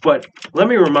 But let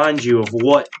me remind you of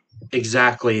what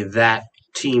exactly that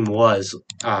team was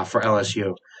for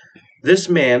LSU. This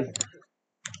man,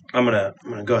 I'm gonna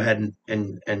go ahead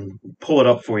and pull it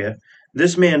up for you.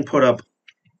 This man put up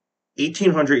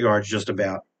 1,800 yards just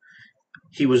about.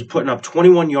 He was putting up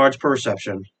 21 yards per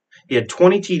reception. He had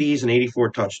 20 TDs and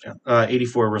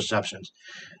 84 receptions.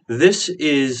 This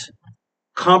is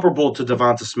comparable to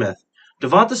Devonta Smith.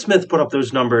 Devonta Smith put up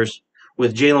those numbers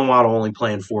with Jalen Waddle only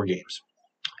playing 4 games.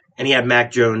 And he had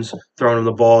Mac Jones throwing him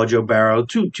the ball, Joe Burrow,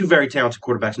 two very talented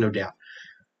quarterbacks, no doubt.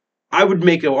 I would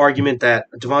make an argument that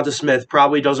Devonta Smith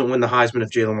probably doesn't win the Heisman if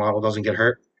Jalen Waddle doesn't get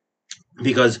hurt,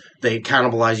 because they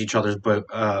cannibalize each other's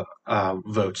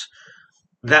votes.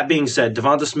 That being said,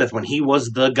 Devonta Smith, when he was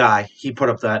the guy, he put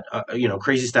up that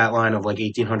crazy stat line of like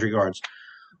 1,800 yards.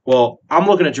 Well, I'm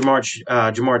looking at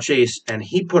Jamar Chase, and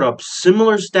he put up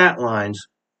similar stat lines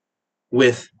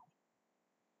with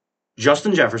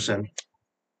Justin Jefferson,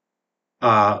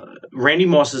 Randy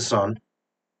Moss's son,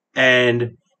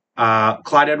 and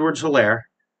Clyde Edwards-Helaire.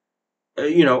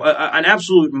 An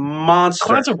absolute monster.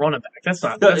 Clyde's a running back. That's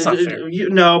not fair.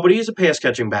 No, but he's a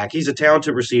pass-catching back. He's a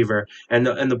talented receiver. And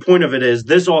the point of it is,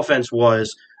 this offense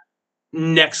was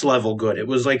next level good. It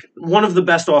was like one of the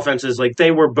best offenses. Like,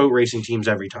 they were boat racing teams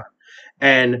every time.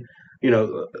 And,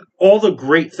 all the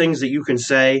great things that you can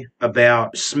say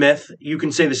about Smith, you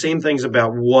can say the same things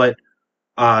about what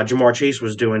Jamar Chase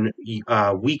was doing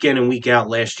week in and week out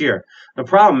last year. The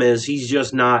problem is he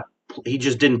just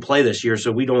didn't play this year,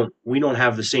 so we don't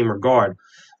have the same regard.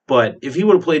 But if he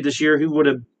would have played this year, he would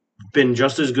have been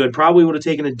just as good. Probably would have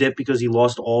taken a dip because he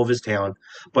lost all of his talent.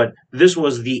 But this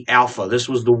was the alpha. This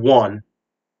was the 1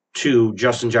 to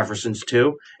Justin Jefferson's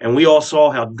 2. And we all saw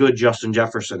how good Justin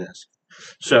Jefferson is.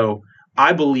 So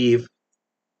I believe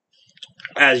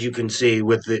as you can see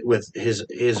with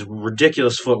his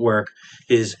ridiculous footwork,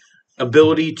 his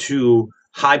ability to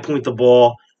high point the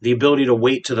ball, the ability to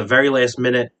wait to the very last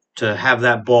minute to have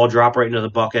that ball drop right into the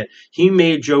bucket. He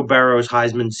made Joe Burrow's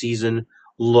Heisman season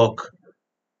look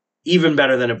even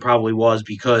better than it probably was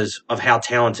because of how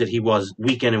talented he was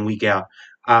week in and week out.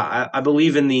 I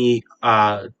believe in the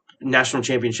national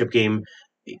championship game,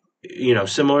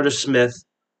 similar to Smith,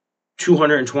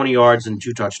 220 yards and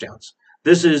 2 touchdowns.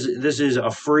 This is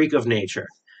a freak of nature.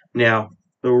 Now,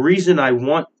 the reason I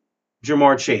want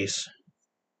Jamar Chase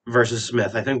versus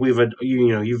Smith, I think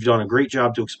you've done a great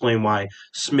job to explain why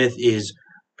Smith is,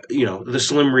 the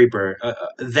Slim Reaper,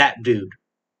 that dude.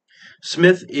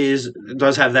 Smith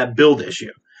does have that build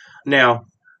issue. Now,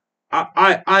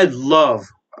 I love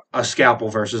a scalpel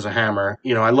versus a hammer.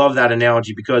 I love that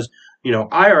analogy because,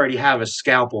 I already have a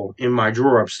scalpel in my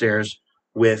drawer upstairs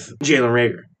with Jalen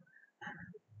Reagor.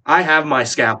 I have my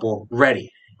scalpel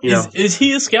ready. Is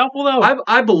he a scalpel though?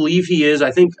 I believe he is.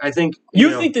 I think.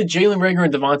 You think that Jalen Reagor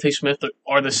and Devontae Smith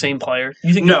are the same player?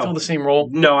 You think they fill the same role?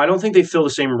 No, I don't think they fill the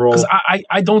same role. Because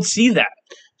I don't see that.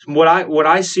 What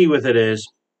I see with it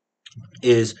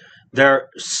is they're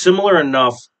similar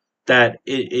enough that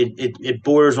it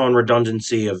borders on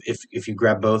redundancy of if you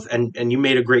grab both. And you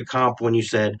made a great comp when you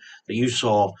said that you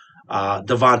saw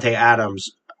Devontae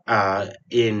Adams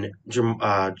in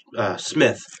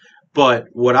Smith. But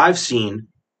what I've seen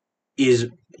is,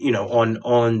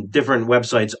 on different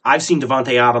websites, I've seen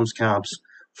Devontae Adams comps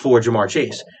for Jamar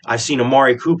Chase. I've seen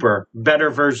Amari Cooper, better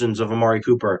versions of Amari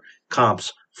Cooper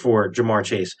comps for Jamar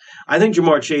Chase. I think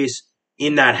Jamar Chase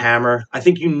in that hammer, I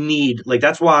think you need,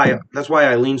 that's why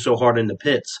I lean so hard into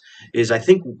Pitts, is I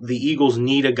think the Eagles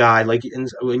need a guy,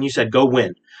 when you said go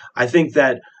win. I think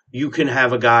that you can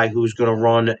have a guy who's going to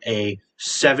run a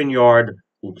 7-yard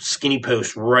skinny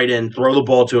post right in, throw the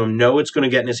ball to him, know it's going to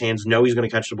get in his hands, know he's going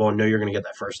to catch the ball, know you're going to get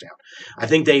that first down. I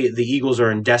think the Eagles are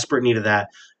in desperate need of that.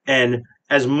 And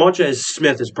as much as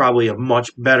Smith is probably a much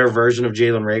better version of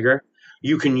Jalen Reagor,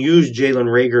 you can use Jalen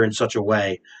Reagor in such a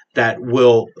way that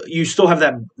you still have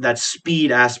that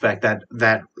speed aspect, that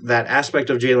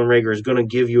aspect of Jalen Reagor is going to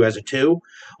give you as a 2,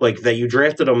 that you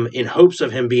drafted him in hopes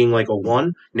of him being like a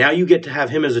 1. Now you get to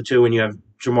have him as a 2, and you have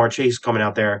Jamar Chase coming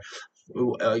out there.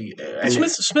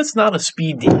 Smith's not a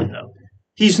speed demon though.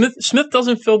 Smith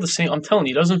doesn't fill the same. I'm telling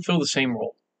you, he doesn't fill the same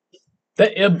role.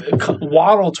 That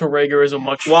Waddle to Reagor is a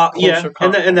much closer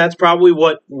comp. And that's probably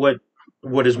what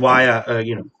is why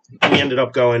we ended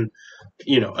up going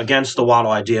against the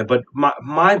Waddle idea. But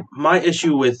my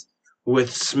issue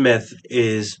with Smith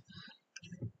is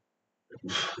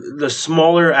the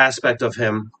smaller aspect of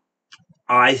him.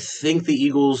 I think the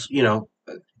Eagles,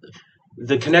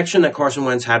 the connection that Carson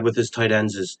Wentz had with his tight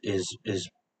ends is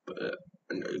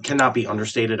cannot be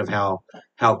understated of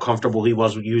how comfortable he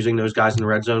was with using those guys in the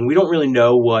red zone. We don't really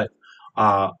know what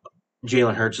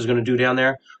Jalen Hurts is going to do down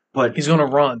there, but he's going to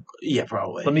run. Yeah,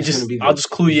 probably. I'll just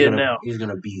clue you in now. He's going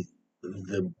to be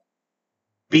the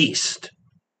beast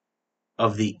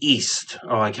of the East.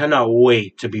 Oh, I cannot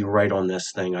wait to be right on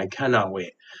this thing. I cannot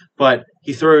wait. But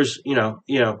he throws,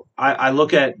 I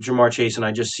look at Jamar Chase and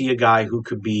I just see a guy who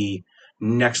could be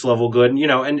next level good.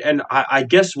 And I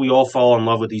guess we all fall in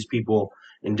love with these people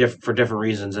for different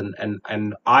reasons.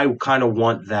 And I kind of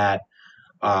want that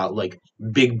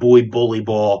big boy bully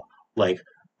ball.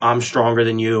 I'm stronger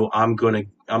than you. I'm gonna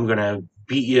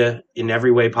beat you in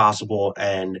every way possible.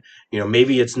 And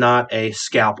maybe it's not a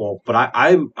scalpel, but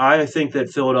I think that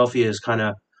Philadelphia is kind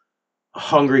of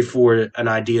hungry for an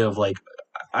idea of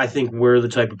I think we're the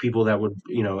type of people that would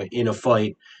in a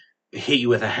fight hit you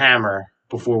with a hammer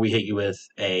before we hit you with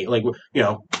a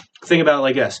think about it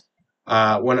like this.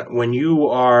 When you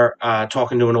are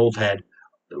talking to an old head,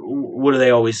 what do they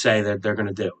always say that they're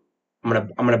gonna do? I'm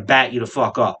gonna bat you to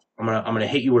fuck up. I'm gonna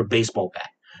hit you with a baseball bat.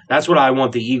 That's what I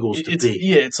want the Eagles to be.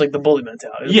 Yeah, it's like the bully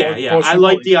mentality. Yeah. I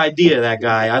like the idea of that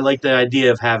guy. I like the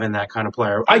idea of having that kind of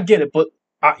player. I get it, but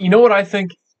you know what I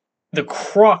think? The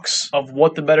crux of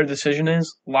what the better decision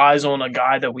is lies on a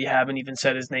guy that we haven't even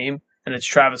said his name, and it's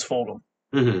Travis Fulgham.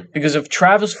 Mm-hmm. Because if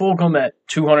Travis Fulgham at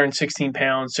 216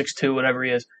 pounds, 6'2", whatever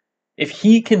he is, if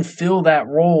he can fill that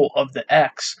role of the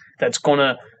X that's going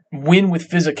to win with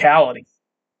physicality,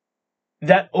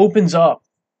 that opens up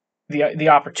the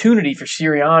opportunity for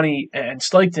Sirianni and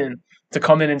Steichen to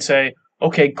come in and say,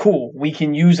 okay, cool, we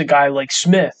can use a guy like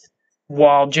Smith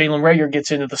while Jalen Reagor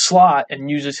gets into the slot and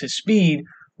uses his speed.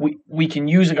 We can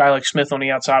use a guy like Smith on the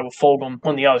outside with Fulgham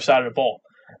on the other side of the ball.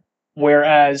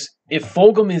 Whereas if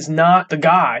Fulgham is not the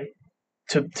guy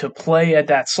to play at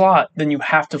that slot, then you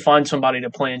have to find somebody to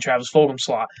play in Travis Fulgham's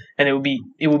slot. And it would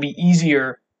be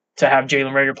easier to have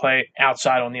Jalen Reagor play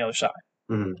outside on the other side.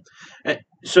 Mm-hmm.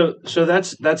 So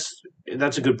that's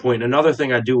a good point. Another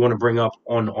thing I do want to bring up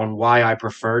on why I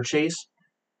prefer Chase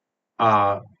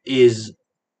is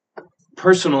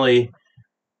personally,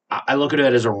 I look at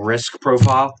it as a risk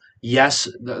profile. Yes,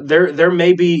 there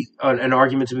may be an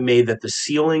argument to be made that the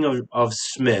ceiling of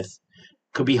Smith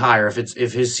could be higher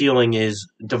if his ceiling is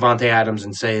Devontae Adams,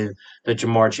 and say that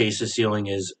Jamar Chase's ceiling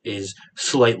is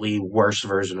slightly worse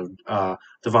version of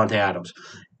Devontae Adams.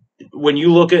 When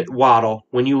you look at Waddle,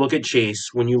 when you look at Chase,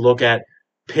 when you look at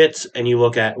Pitts, and you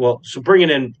look at bringing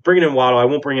in Waddle, I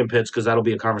won't bring in Pitts because that'll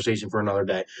be a conversation for another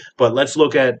day. But let's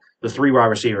look at the 3 wide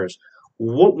receivers.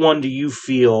 What one do you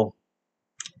feel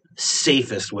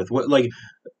safest with? What, like,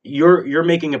 you're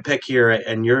making a pick here,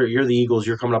 and you're the Eagles.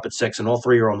 You're coming up at 6, and all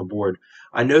 3 are on the board.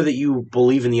 I know that you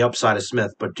believe in the upside of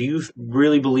Smith, but do you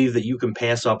really believe that you can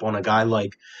pass up on a guy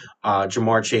like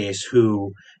Jamar Chase,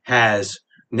 who has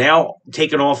now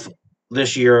taken off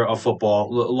this year of football,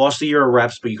 lost a year of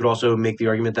reps, but you could also make the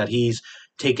argument that he's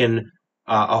taken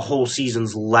a whole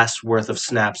season's less worth of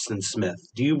snaps than Smith?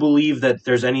 Do you believe that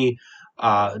there's any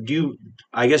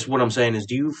I guess what I'm saying is,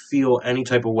 do you feel any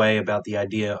type of way about the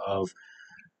idea of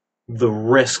the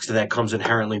risks that comes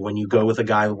inherently when you go with a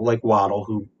guy like Waddle,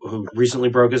 who recently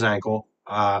broke his ankle,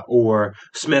 or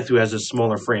Smith, who has a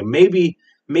smaller frame? Maybe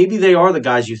they are the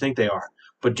guys you think they are,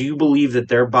 but do you believe that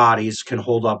their bodies can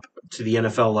hold up to the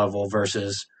NFL level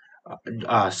versus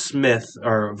Smith,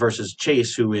 or versus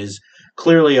Chase, who is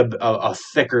clearly a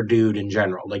thicker dude in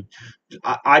general? Like,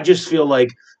 I just feel like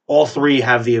all 3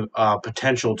 have the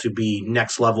potential to be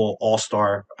next level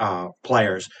all-star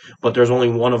players, but there's only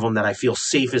one of them that I feel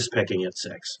safest picking at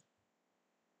 6.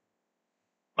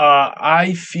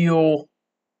 I feel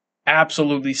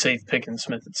absolutely safe picking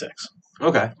Smith at 6.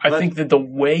 Okay. I think that the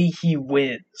way he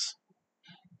wins,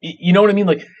 you know what I mean?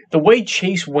 Like, the way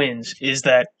Chase wins is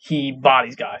that he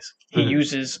bodies guys. He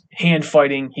uses hand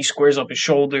fighting. He squares up his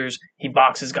shoulders. He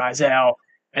boxes guys out.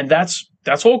 And that's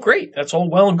all great. That's all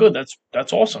well and good.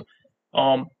 That's awesome.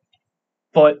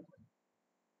 But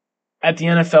at the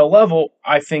NFL level,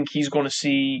 I think he's going to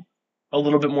see a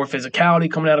little bit more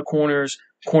physicality coming out of corners,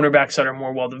 cornerbacks that are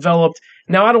more well developed.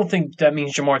 Now, I don't think that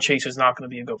means Jamar Chase is not going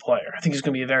to be a good player. I think he's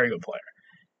going to be a very good player.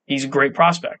 He's a great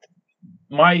prospect.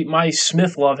 My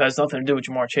Smith love has nothing to do with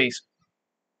Jamar Chase.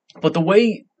 But the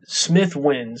way Smith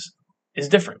wins is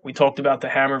different. We talked about the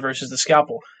hammer versus the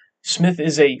scalpel. Smith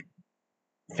is a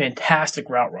fantastic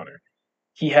route runner.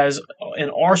 He has an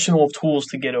arsenal of tools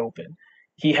to get open.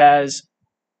 He has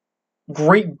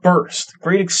great burst,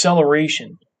 great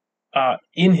acceleration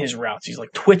in his routes. He's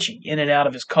like twitchy in and out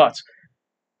of his cuts.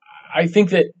 I think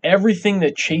that everything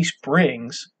that Chase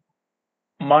brings,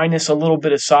 minus a little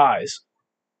bit of size,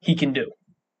 he can do.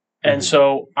 And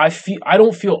so I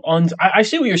don't feel I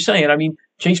see what you're saying. I mean,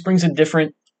 Chase brings a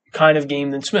different kind of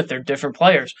game than Smith. They're different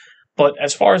players. But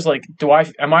as far as like,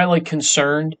 am I like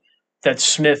concerned that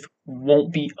Smith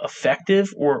won't be effective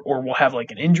or will have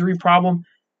like an injury problem?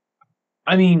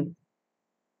 I mean,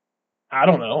 I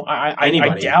don't know.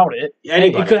 I doubt it.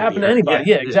 Anybody it could happen to anybody.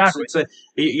 Yeah, exactly.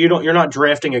 You're not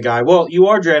drafting a guy. Well, you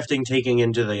are drafting, taking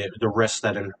into the risks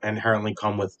that inherently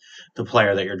come with the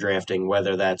player that you're drafting,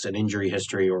 whether that's an injury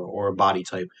history or a body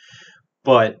type.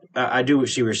 But I do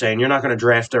see what you're saying. You're not going to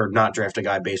draft or not draft a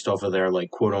guy based off of their,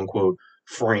 like, quote unquote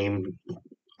frame.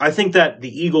 I think that the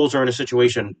Eagles are in a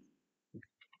situation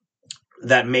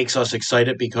that makes us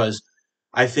excited, because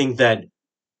I think that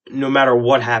no matter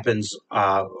what happens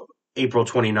April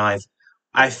 29th,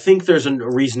 I think there's a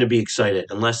reason to be excited,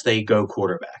 unless they go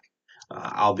quarterback.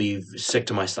 I'll be sick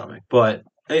to my stomach.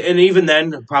 And even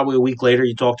then, probably a week later,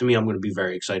 you talk to me, I'm going to be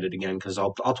very excited again, because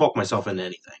I'll talk myself into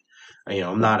anything. You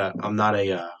know, I'm not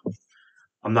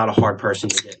a hard person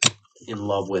to get in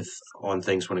love with on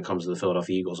things when it comes to the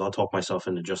Philadelphia Eagles. I'll talk myself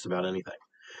into just about anything.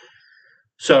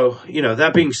 So,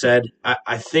 that being said,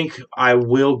 I think I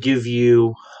will give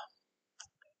you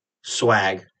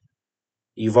swag.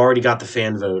 You've already got the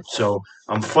fan vote, so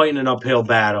I'm fighting an uphill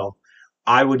battle.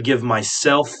 I would give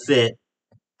myself fit,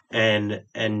 and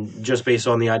just based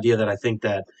on the idea that I think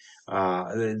that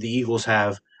the Eagles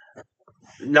have,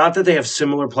 not that they have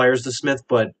similar players to Smith,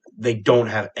 but they don't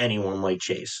have anyone like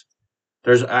Chase.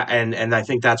 There's and I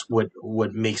think that's what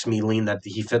makes me lean that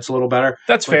he fits a little better.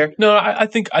 That's fair. No, I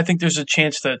think there's a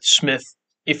chance that Smith,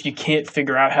 if you can't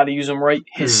figure out how to use him right,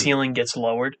 his ceiling gets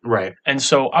lowered. Right. And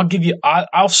so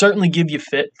I'll certainly give you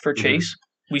fit for Chase.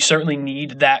 We certainly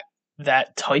need that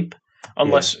type,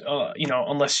 unless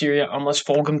unless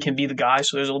Fulgham can be the guy.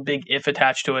 So there's a big if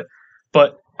attached to it.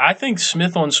 But I think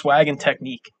Smith on swag and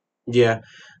technique. Yeah,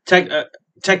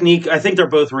 technique. I think they're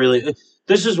both really.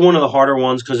 this is one of the harder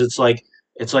ones because it's like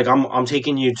I'm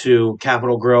taking you to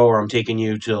Capital Grill or I'm taking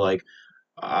you to like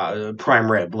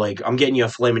Prime Rib. Like I'm getting you a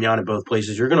filet mignon at both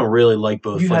places. You're gonna really like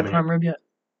both. You filet had mignon. prime rib yet?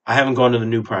 I haven't gone to the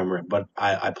new Prime Rib, but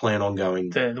I plan on going.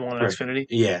 The one in Xfinity?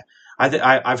 Yeah,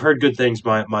 I've heard good things.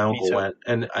 My uncle too. went,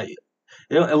 and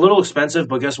a little expensive,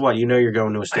 but guess what? You know you're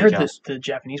going to a I heard steakhouse. the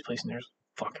Japanese place in there is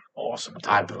fucking awesome. Too.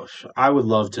 I would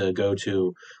love to go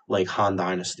to like Han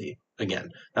Dynasty again.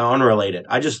 Now, unrelated.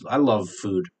 I love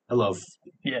food. I love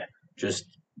just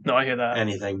No, I hear that.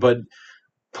 anything. But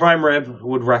Prime Rib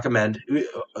would recommend.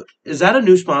 Is that a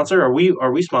new sponsor? Are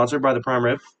we sponsored by the Prime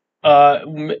Rib? I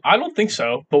don't think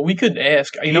so, but we could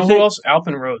ask. You know who else?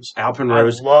 Alpenrose.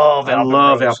 Alpenrose. I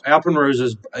love Alpenrose.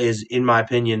 Alpenrose is in my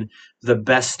opinion the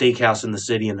best steakhouse in the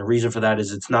city, and the reason for that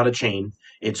is it's not a chain.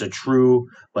 It's a true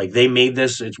like they made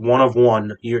this. It's one of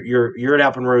one. You're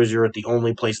at Alpenrose. You're at the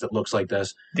only place that looks like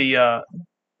this. The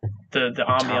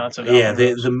ambiance of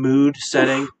Alpenrose. The mood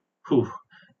setting. Whew.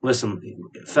 Listen,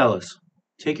 fellas,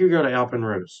 take your girl to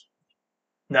Alpenrose.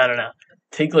 No.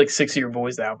 Take like 6 of your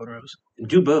boys to Alpenrose.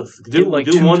 Do both. Do like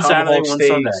do one Saturday, one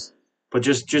Sunday. But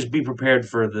just be prepared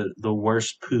for the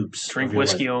worst poops. Drink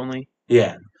whiskey only.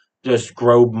 Yeah. Just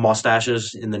grow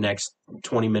mustaches in the next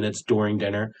 20 minutes during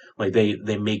dinner. Like they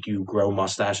make you grow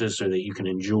mustaches so that you can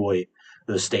enjoy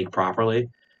the steak properly.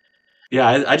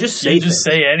 Yeah, I just say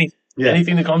say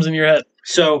anything that comes in your head.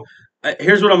 So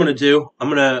here's what I'm gonna do. I'm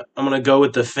gonna go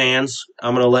with the fans.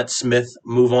 I'm gonna let Smith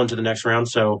move on to the next round.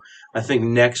 So I think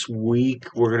next week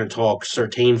we're gonna talk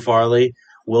Surtain Farley,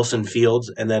 Wilson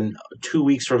Fields, and then 2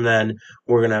 weeks from then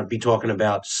we're gonna be talking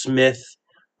about Smith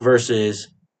versus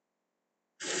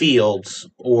Fields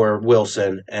or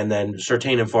Wilson, and then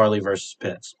Surtain and Farley versus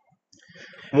Pitts.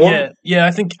 Yeah.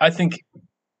 I think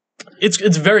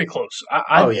it's very close.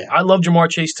 I love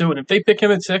Jamar Chase too, and if they pick him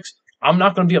at 6, I'm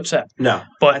not going to be upset. No,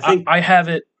 but I have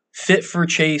it fit for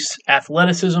Chase.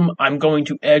 Athleticism, I'm going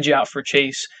to edge out for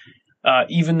Chase,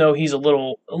 even though he's a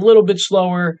little bit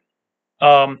slower.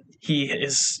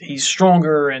 He's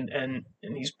stronger and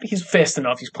he's fast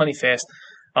enough. He's plenty fast.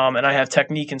 And I have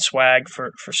technique and swag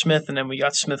for Smith, and then we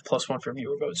got Smith +1 for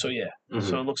viewer vote. So yeah,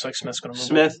 So it looks like Smith's going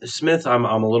to move. Smith, I'm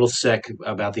a little sick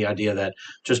about the idea that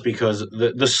just because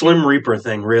the Slim Reaper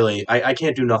thing, really, I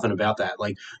can't do nothing about that.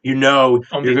 Like you're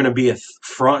going to be a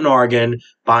front in Oregon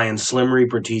buying Slim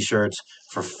Reaper T-shirts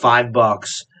for $5,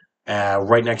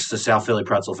 right next to South Philly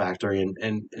Pretzel Factory,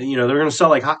 and they're going to sell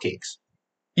like hotcakes.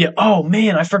 Yeah. Oh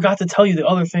man, I forgot to tell you the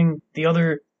other thing. The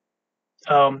other.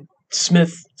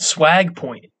 Smith swag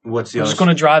point. What's the I'm other? just going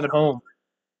to drive it home.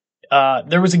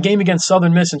 There was a game against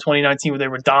Southern Miss in 2019 where they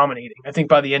were dominating. I think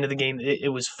by the end of the game,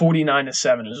 it was 49-7.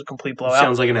 It was a complete blowout.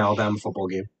 Sounds like an Alabama football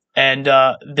game. And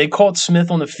they caught Smith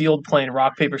on the field playing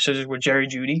rock, paper, scissors with Jerry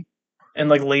Jeudy. And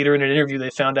like later in an interview, they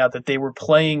found out that they were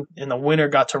playing, and the winner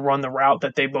got to run the route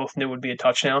that they both knew would be a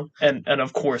touchdown. And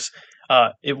of course,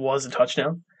 it was a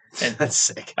touchdown. And that's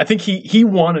sick. I think he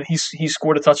won and he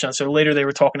scored a touchdown. So later they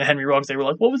were talking to Henry Ruggs. They were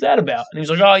like, "What was that about?" And he was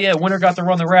like, "Oh yeah, winner got to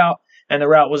run the route, and the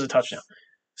route was a touchdown."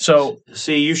 So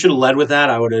see, you should have led with that.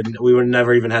 We would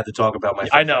never even had to talk about my.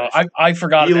 I know. I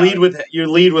forgot. You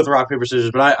lead with rock paper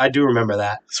scissors, but I do remember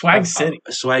that. Swag City.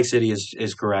 Swag City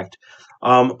is correct.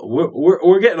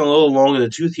 We're getting a little long in the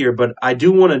tooth here, but I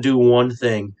do want to do one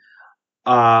thing.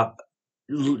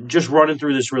 Just running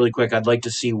through this really quick, I'd like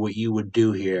to see what you would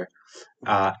do here.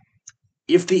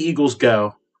 If the Eagles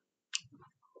go,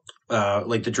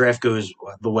 like the draft goes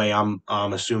the way I'm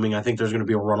assuming, I think there's going to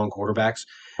be a run on quarterbacks,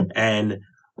 and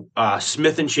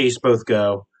Smith and Chase both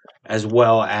go, as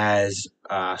well as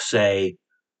say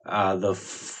the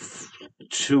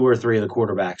 2 or 3 of the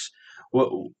quarterbacks. What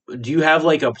do you have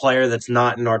like a player that's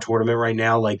not in our tournament right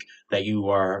now, like that you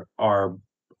are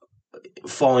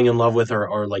falling in love with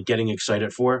or like getting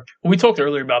excited for? We talked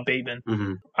earlier about Bateman.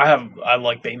 Mm-hmm. I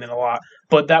like Bateman a lot,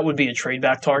 but that would be a trade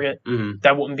back target. Mm-hmm.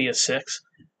 That wouldn't be a 6.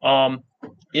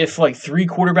 If like 3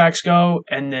 quarterbacks go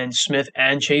and then Smith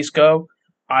and Chase go,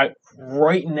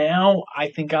 right now I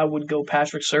think I would go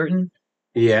Patrick Surtain.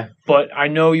 Yeah. But I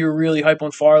know you're really hype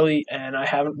on Farley, and I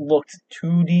haven't looked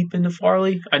too deep into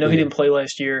Farley. I know he didn't play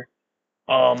last year.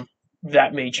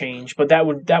 That may change, but that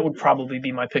would probably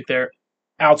be my pick there,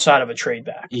 outside of a trade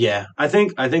back. Yeah, I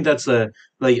think that's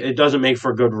it doesn't make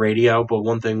for good radio, but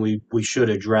one thing we should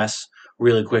address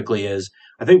really quickly is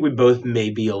I think we both may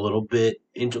be a little bit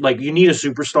into you need a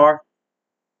superstar.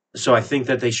 So I think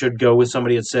that they should go with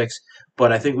somebody at 6,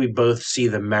 but I think we both see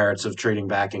the merits of trading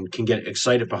back and can get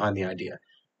excited behind the idea.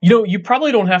 You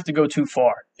probably don't have to go too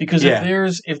far because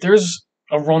if there's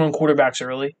a run on quarterbacks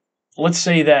early, let's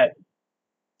say that,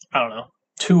 I don't know,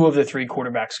 2 of the 3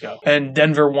 quarterbacks go, and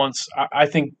Denver wants, I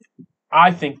think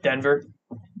I think Denver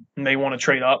may want to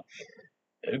trade up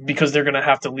because they're going to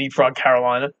have to leapfrog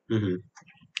Carolina. Mm-hmm.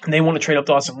 And they want to trade up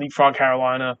to us and leapfrog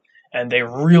Carolina, and they're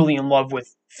really in love with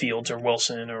Fields or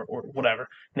Wilson or whatever.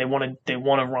 And they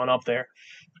want to run up there.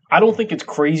 I don't think it's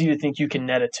crazy to think you can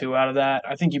net a 2 out of that.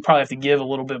 I think you probably have to give a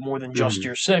little bit more than just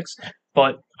your 6,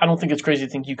 but I don't think it's crazy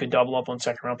to think you could double up on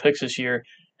second-round picks this year.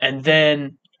 And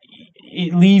then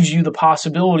it leaves you the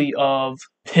possibility of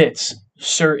Pitts,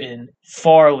 Certain,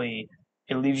 Farley.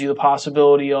 It leaves you the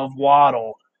possibility of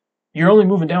Waddle. You're only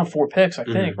moving down 4 picks, I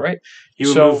think, right? You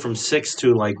would move from 6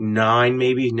 to like 9,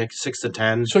 maybe 6 to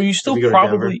 10. So you still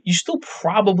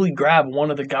probably grab one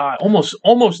of the guys,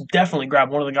 almost definitely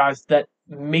grab one of the guys that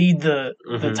made the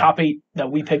top 8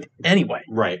 that we picked anyway.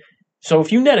 Right. So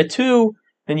if you net a 2,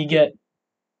 then you get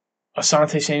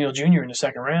Asante Samuel Jr. in the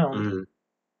second round. Mm-hmm.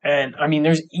 And, I mean,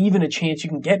 there's even a chance you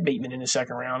can get Bateman in the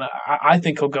second round. I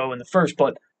think he'll go in the first,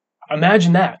 but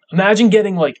imagine that. Imagine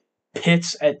getting, like,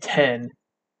 Pitts at 10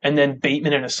 and then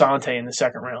Bateman and Asante in the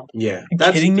second round. Yeah,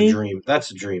 that's the dream. That's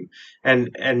the dream. And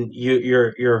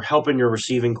you're helping your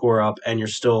receiving core up, and you're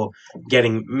still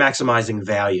maximizing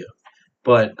value.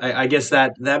 But I guess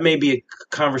that may be a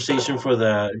conversation for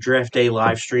the draft day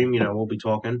live stream. We'll be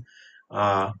talking.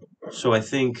 So I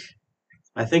think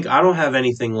I don't have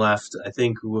anything left. I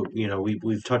think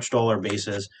we've touched all our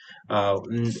bases.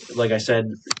 Like I said,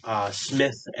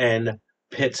 Smith and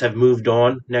Pitts have moved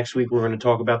on. Next week we're going to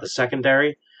talk about the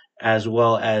secondary, as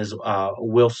well as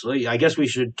Wilson. I guess we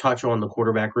should touch on the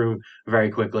quarterback room very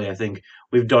quickly. I think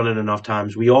we've done it enough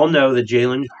times. We all know that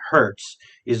Jalen Hurts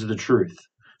is the truth.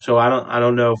 So I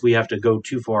don't know if we have to go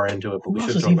too far into it. But who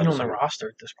else is even on the roster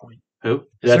at this point? Who?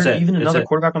 Is there even another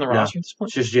quarterback on the roster at this point?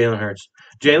 It's just Jalen Hurts.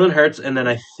 Jalen Hurts, and then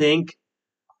I think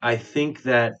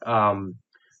that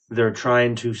they're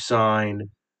trying to sign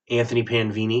Anthony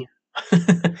Panvini.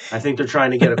 I think they're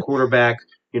trying to get a quarterback.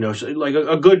 Like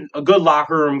a good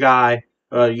locker room guy.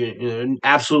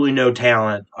 Absolutely no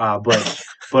talent, but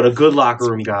a good locker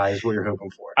room guy is what you're hoping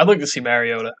for. I'd like to see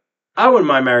Mariota. I wouldn't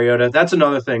mind Mariota. That's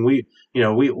another thing. We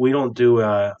don't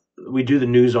do we do the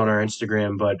news on our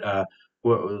Instagram, but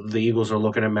the Eagles are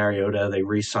looking at Mariota. They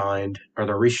re-signed, or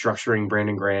they're restructuring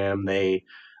Brandon Graham. The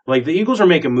Eagles are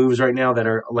making moves right now that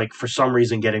are like for some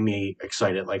reason getting me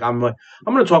excited. Like I'm going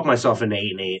to talk myself into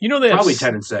 8-8. They probably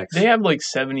 10-6. They have like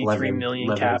 $73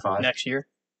 million cap next year.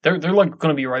 They're like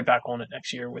going to be right back on it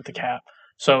next year with the cap.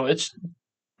 So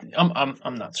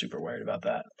I'm not super worried about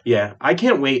that. Yeah, I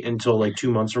can't wait until like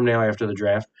 2 months from now after the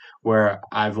draft, where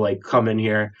I've like come in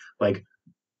here, like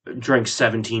drink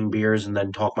 17 beers and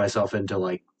then talk myself into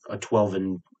like a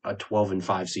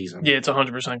 12-5 season. Yeah, it's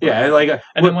 100%. Yeah,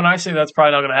 then when I say that's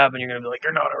probably not going to happen, you're going to be like,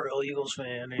 you're not a real Eagles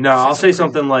fan. No, I'll say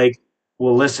something like,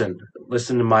 well, listen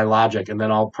to my logic, and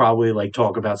then I'll probably like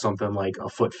talk about something like a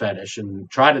foot fetish and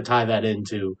try to tie that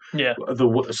into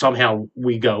somehow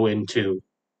we go into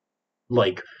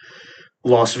like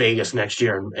Las Vegas next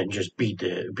year and just beat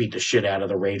the shit out of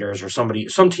the Raiders or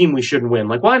some team we shouldn't win.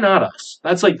 Like, why not us?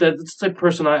 That's like that's the type of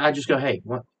person I just go, hey,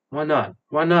 why not?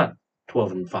 Why not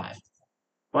 12-5?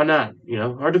 Why not?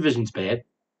 Our division's bad.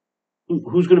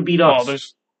 Who's going to beat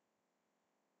us?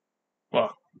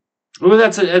 Well,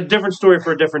 that's a different story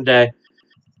for a different day.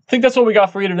 I think that's what we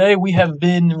got for you today. We have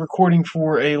been recording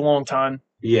for a long time.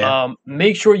 Yeah.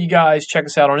 Make sure you guys check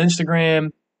us out on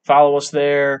Instagram. Follow us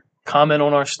there. Comment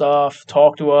on our stuff.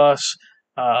 Talk to us.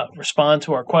 Respond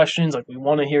to our questions. Like, we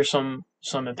want to hear some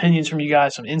opinions from you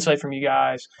guys, some insight from you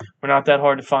guys. We're not that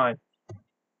hard to find.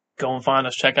 Go and find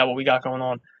us. Check out what we got going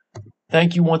on.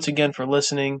 Thank you once again for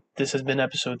listening. This has been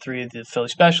episode 3 of the Philly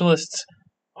Specialists.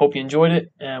 Hope you enjoyed it,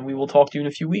 and we will talk to you in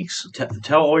a few weeks.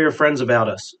 Tell all your friends about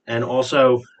us. And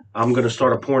also, I'm going to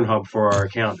start a Pornhub for our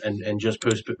account and just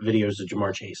post videos of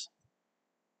Jamar Chase.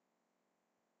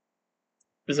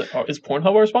 Is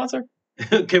Pornhub our sponsor?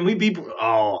 Can we be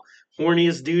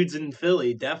horniest dudes in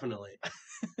Philly? Definitely.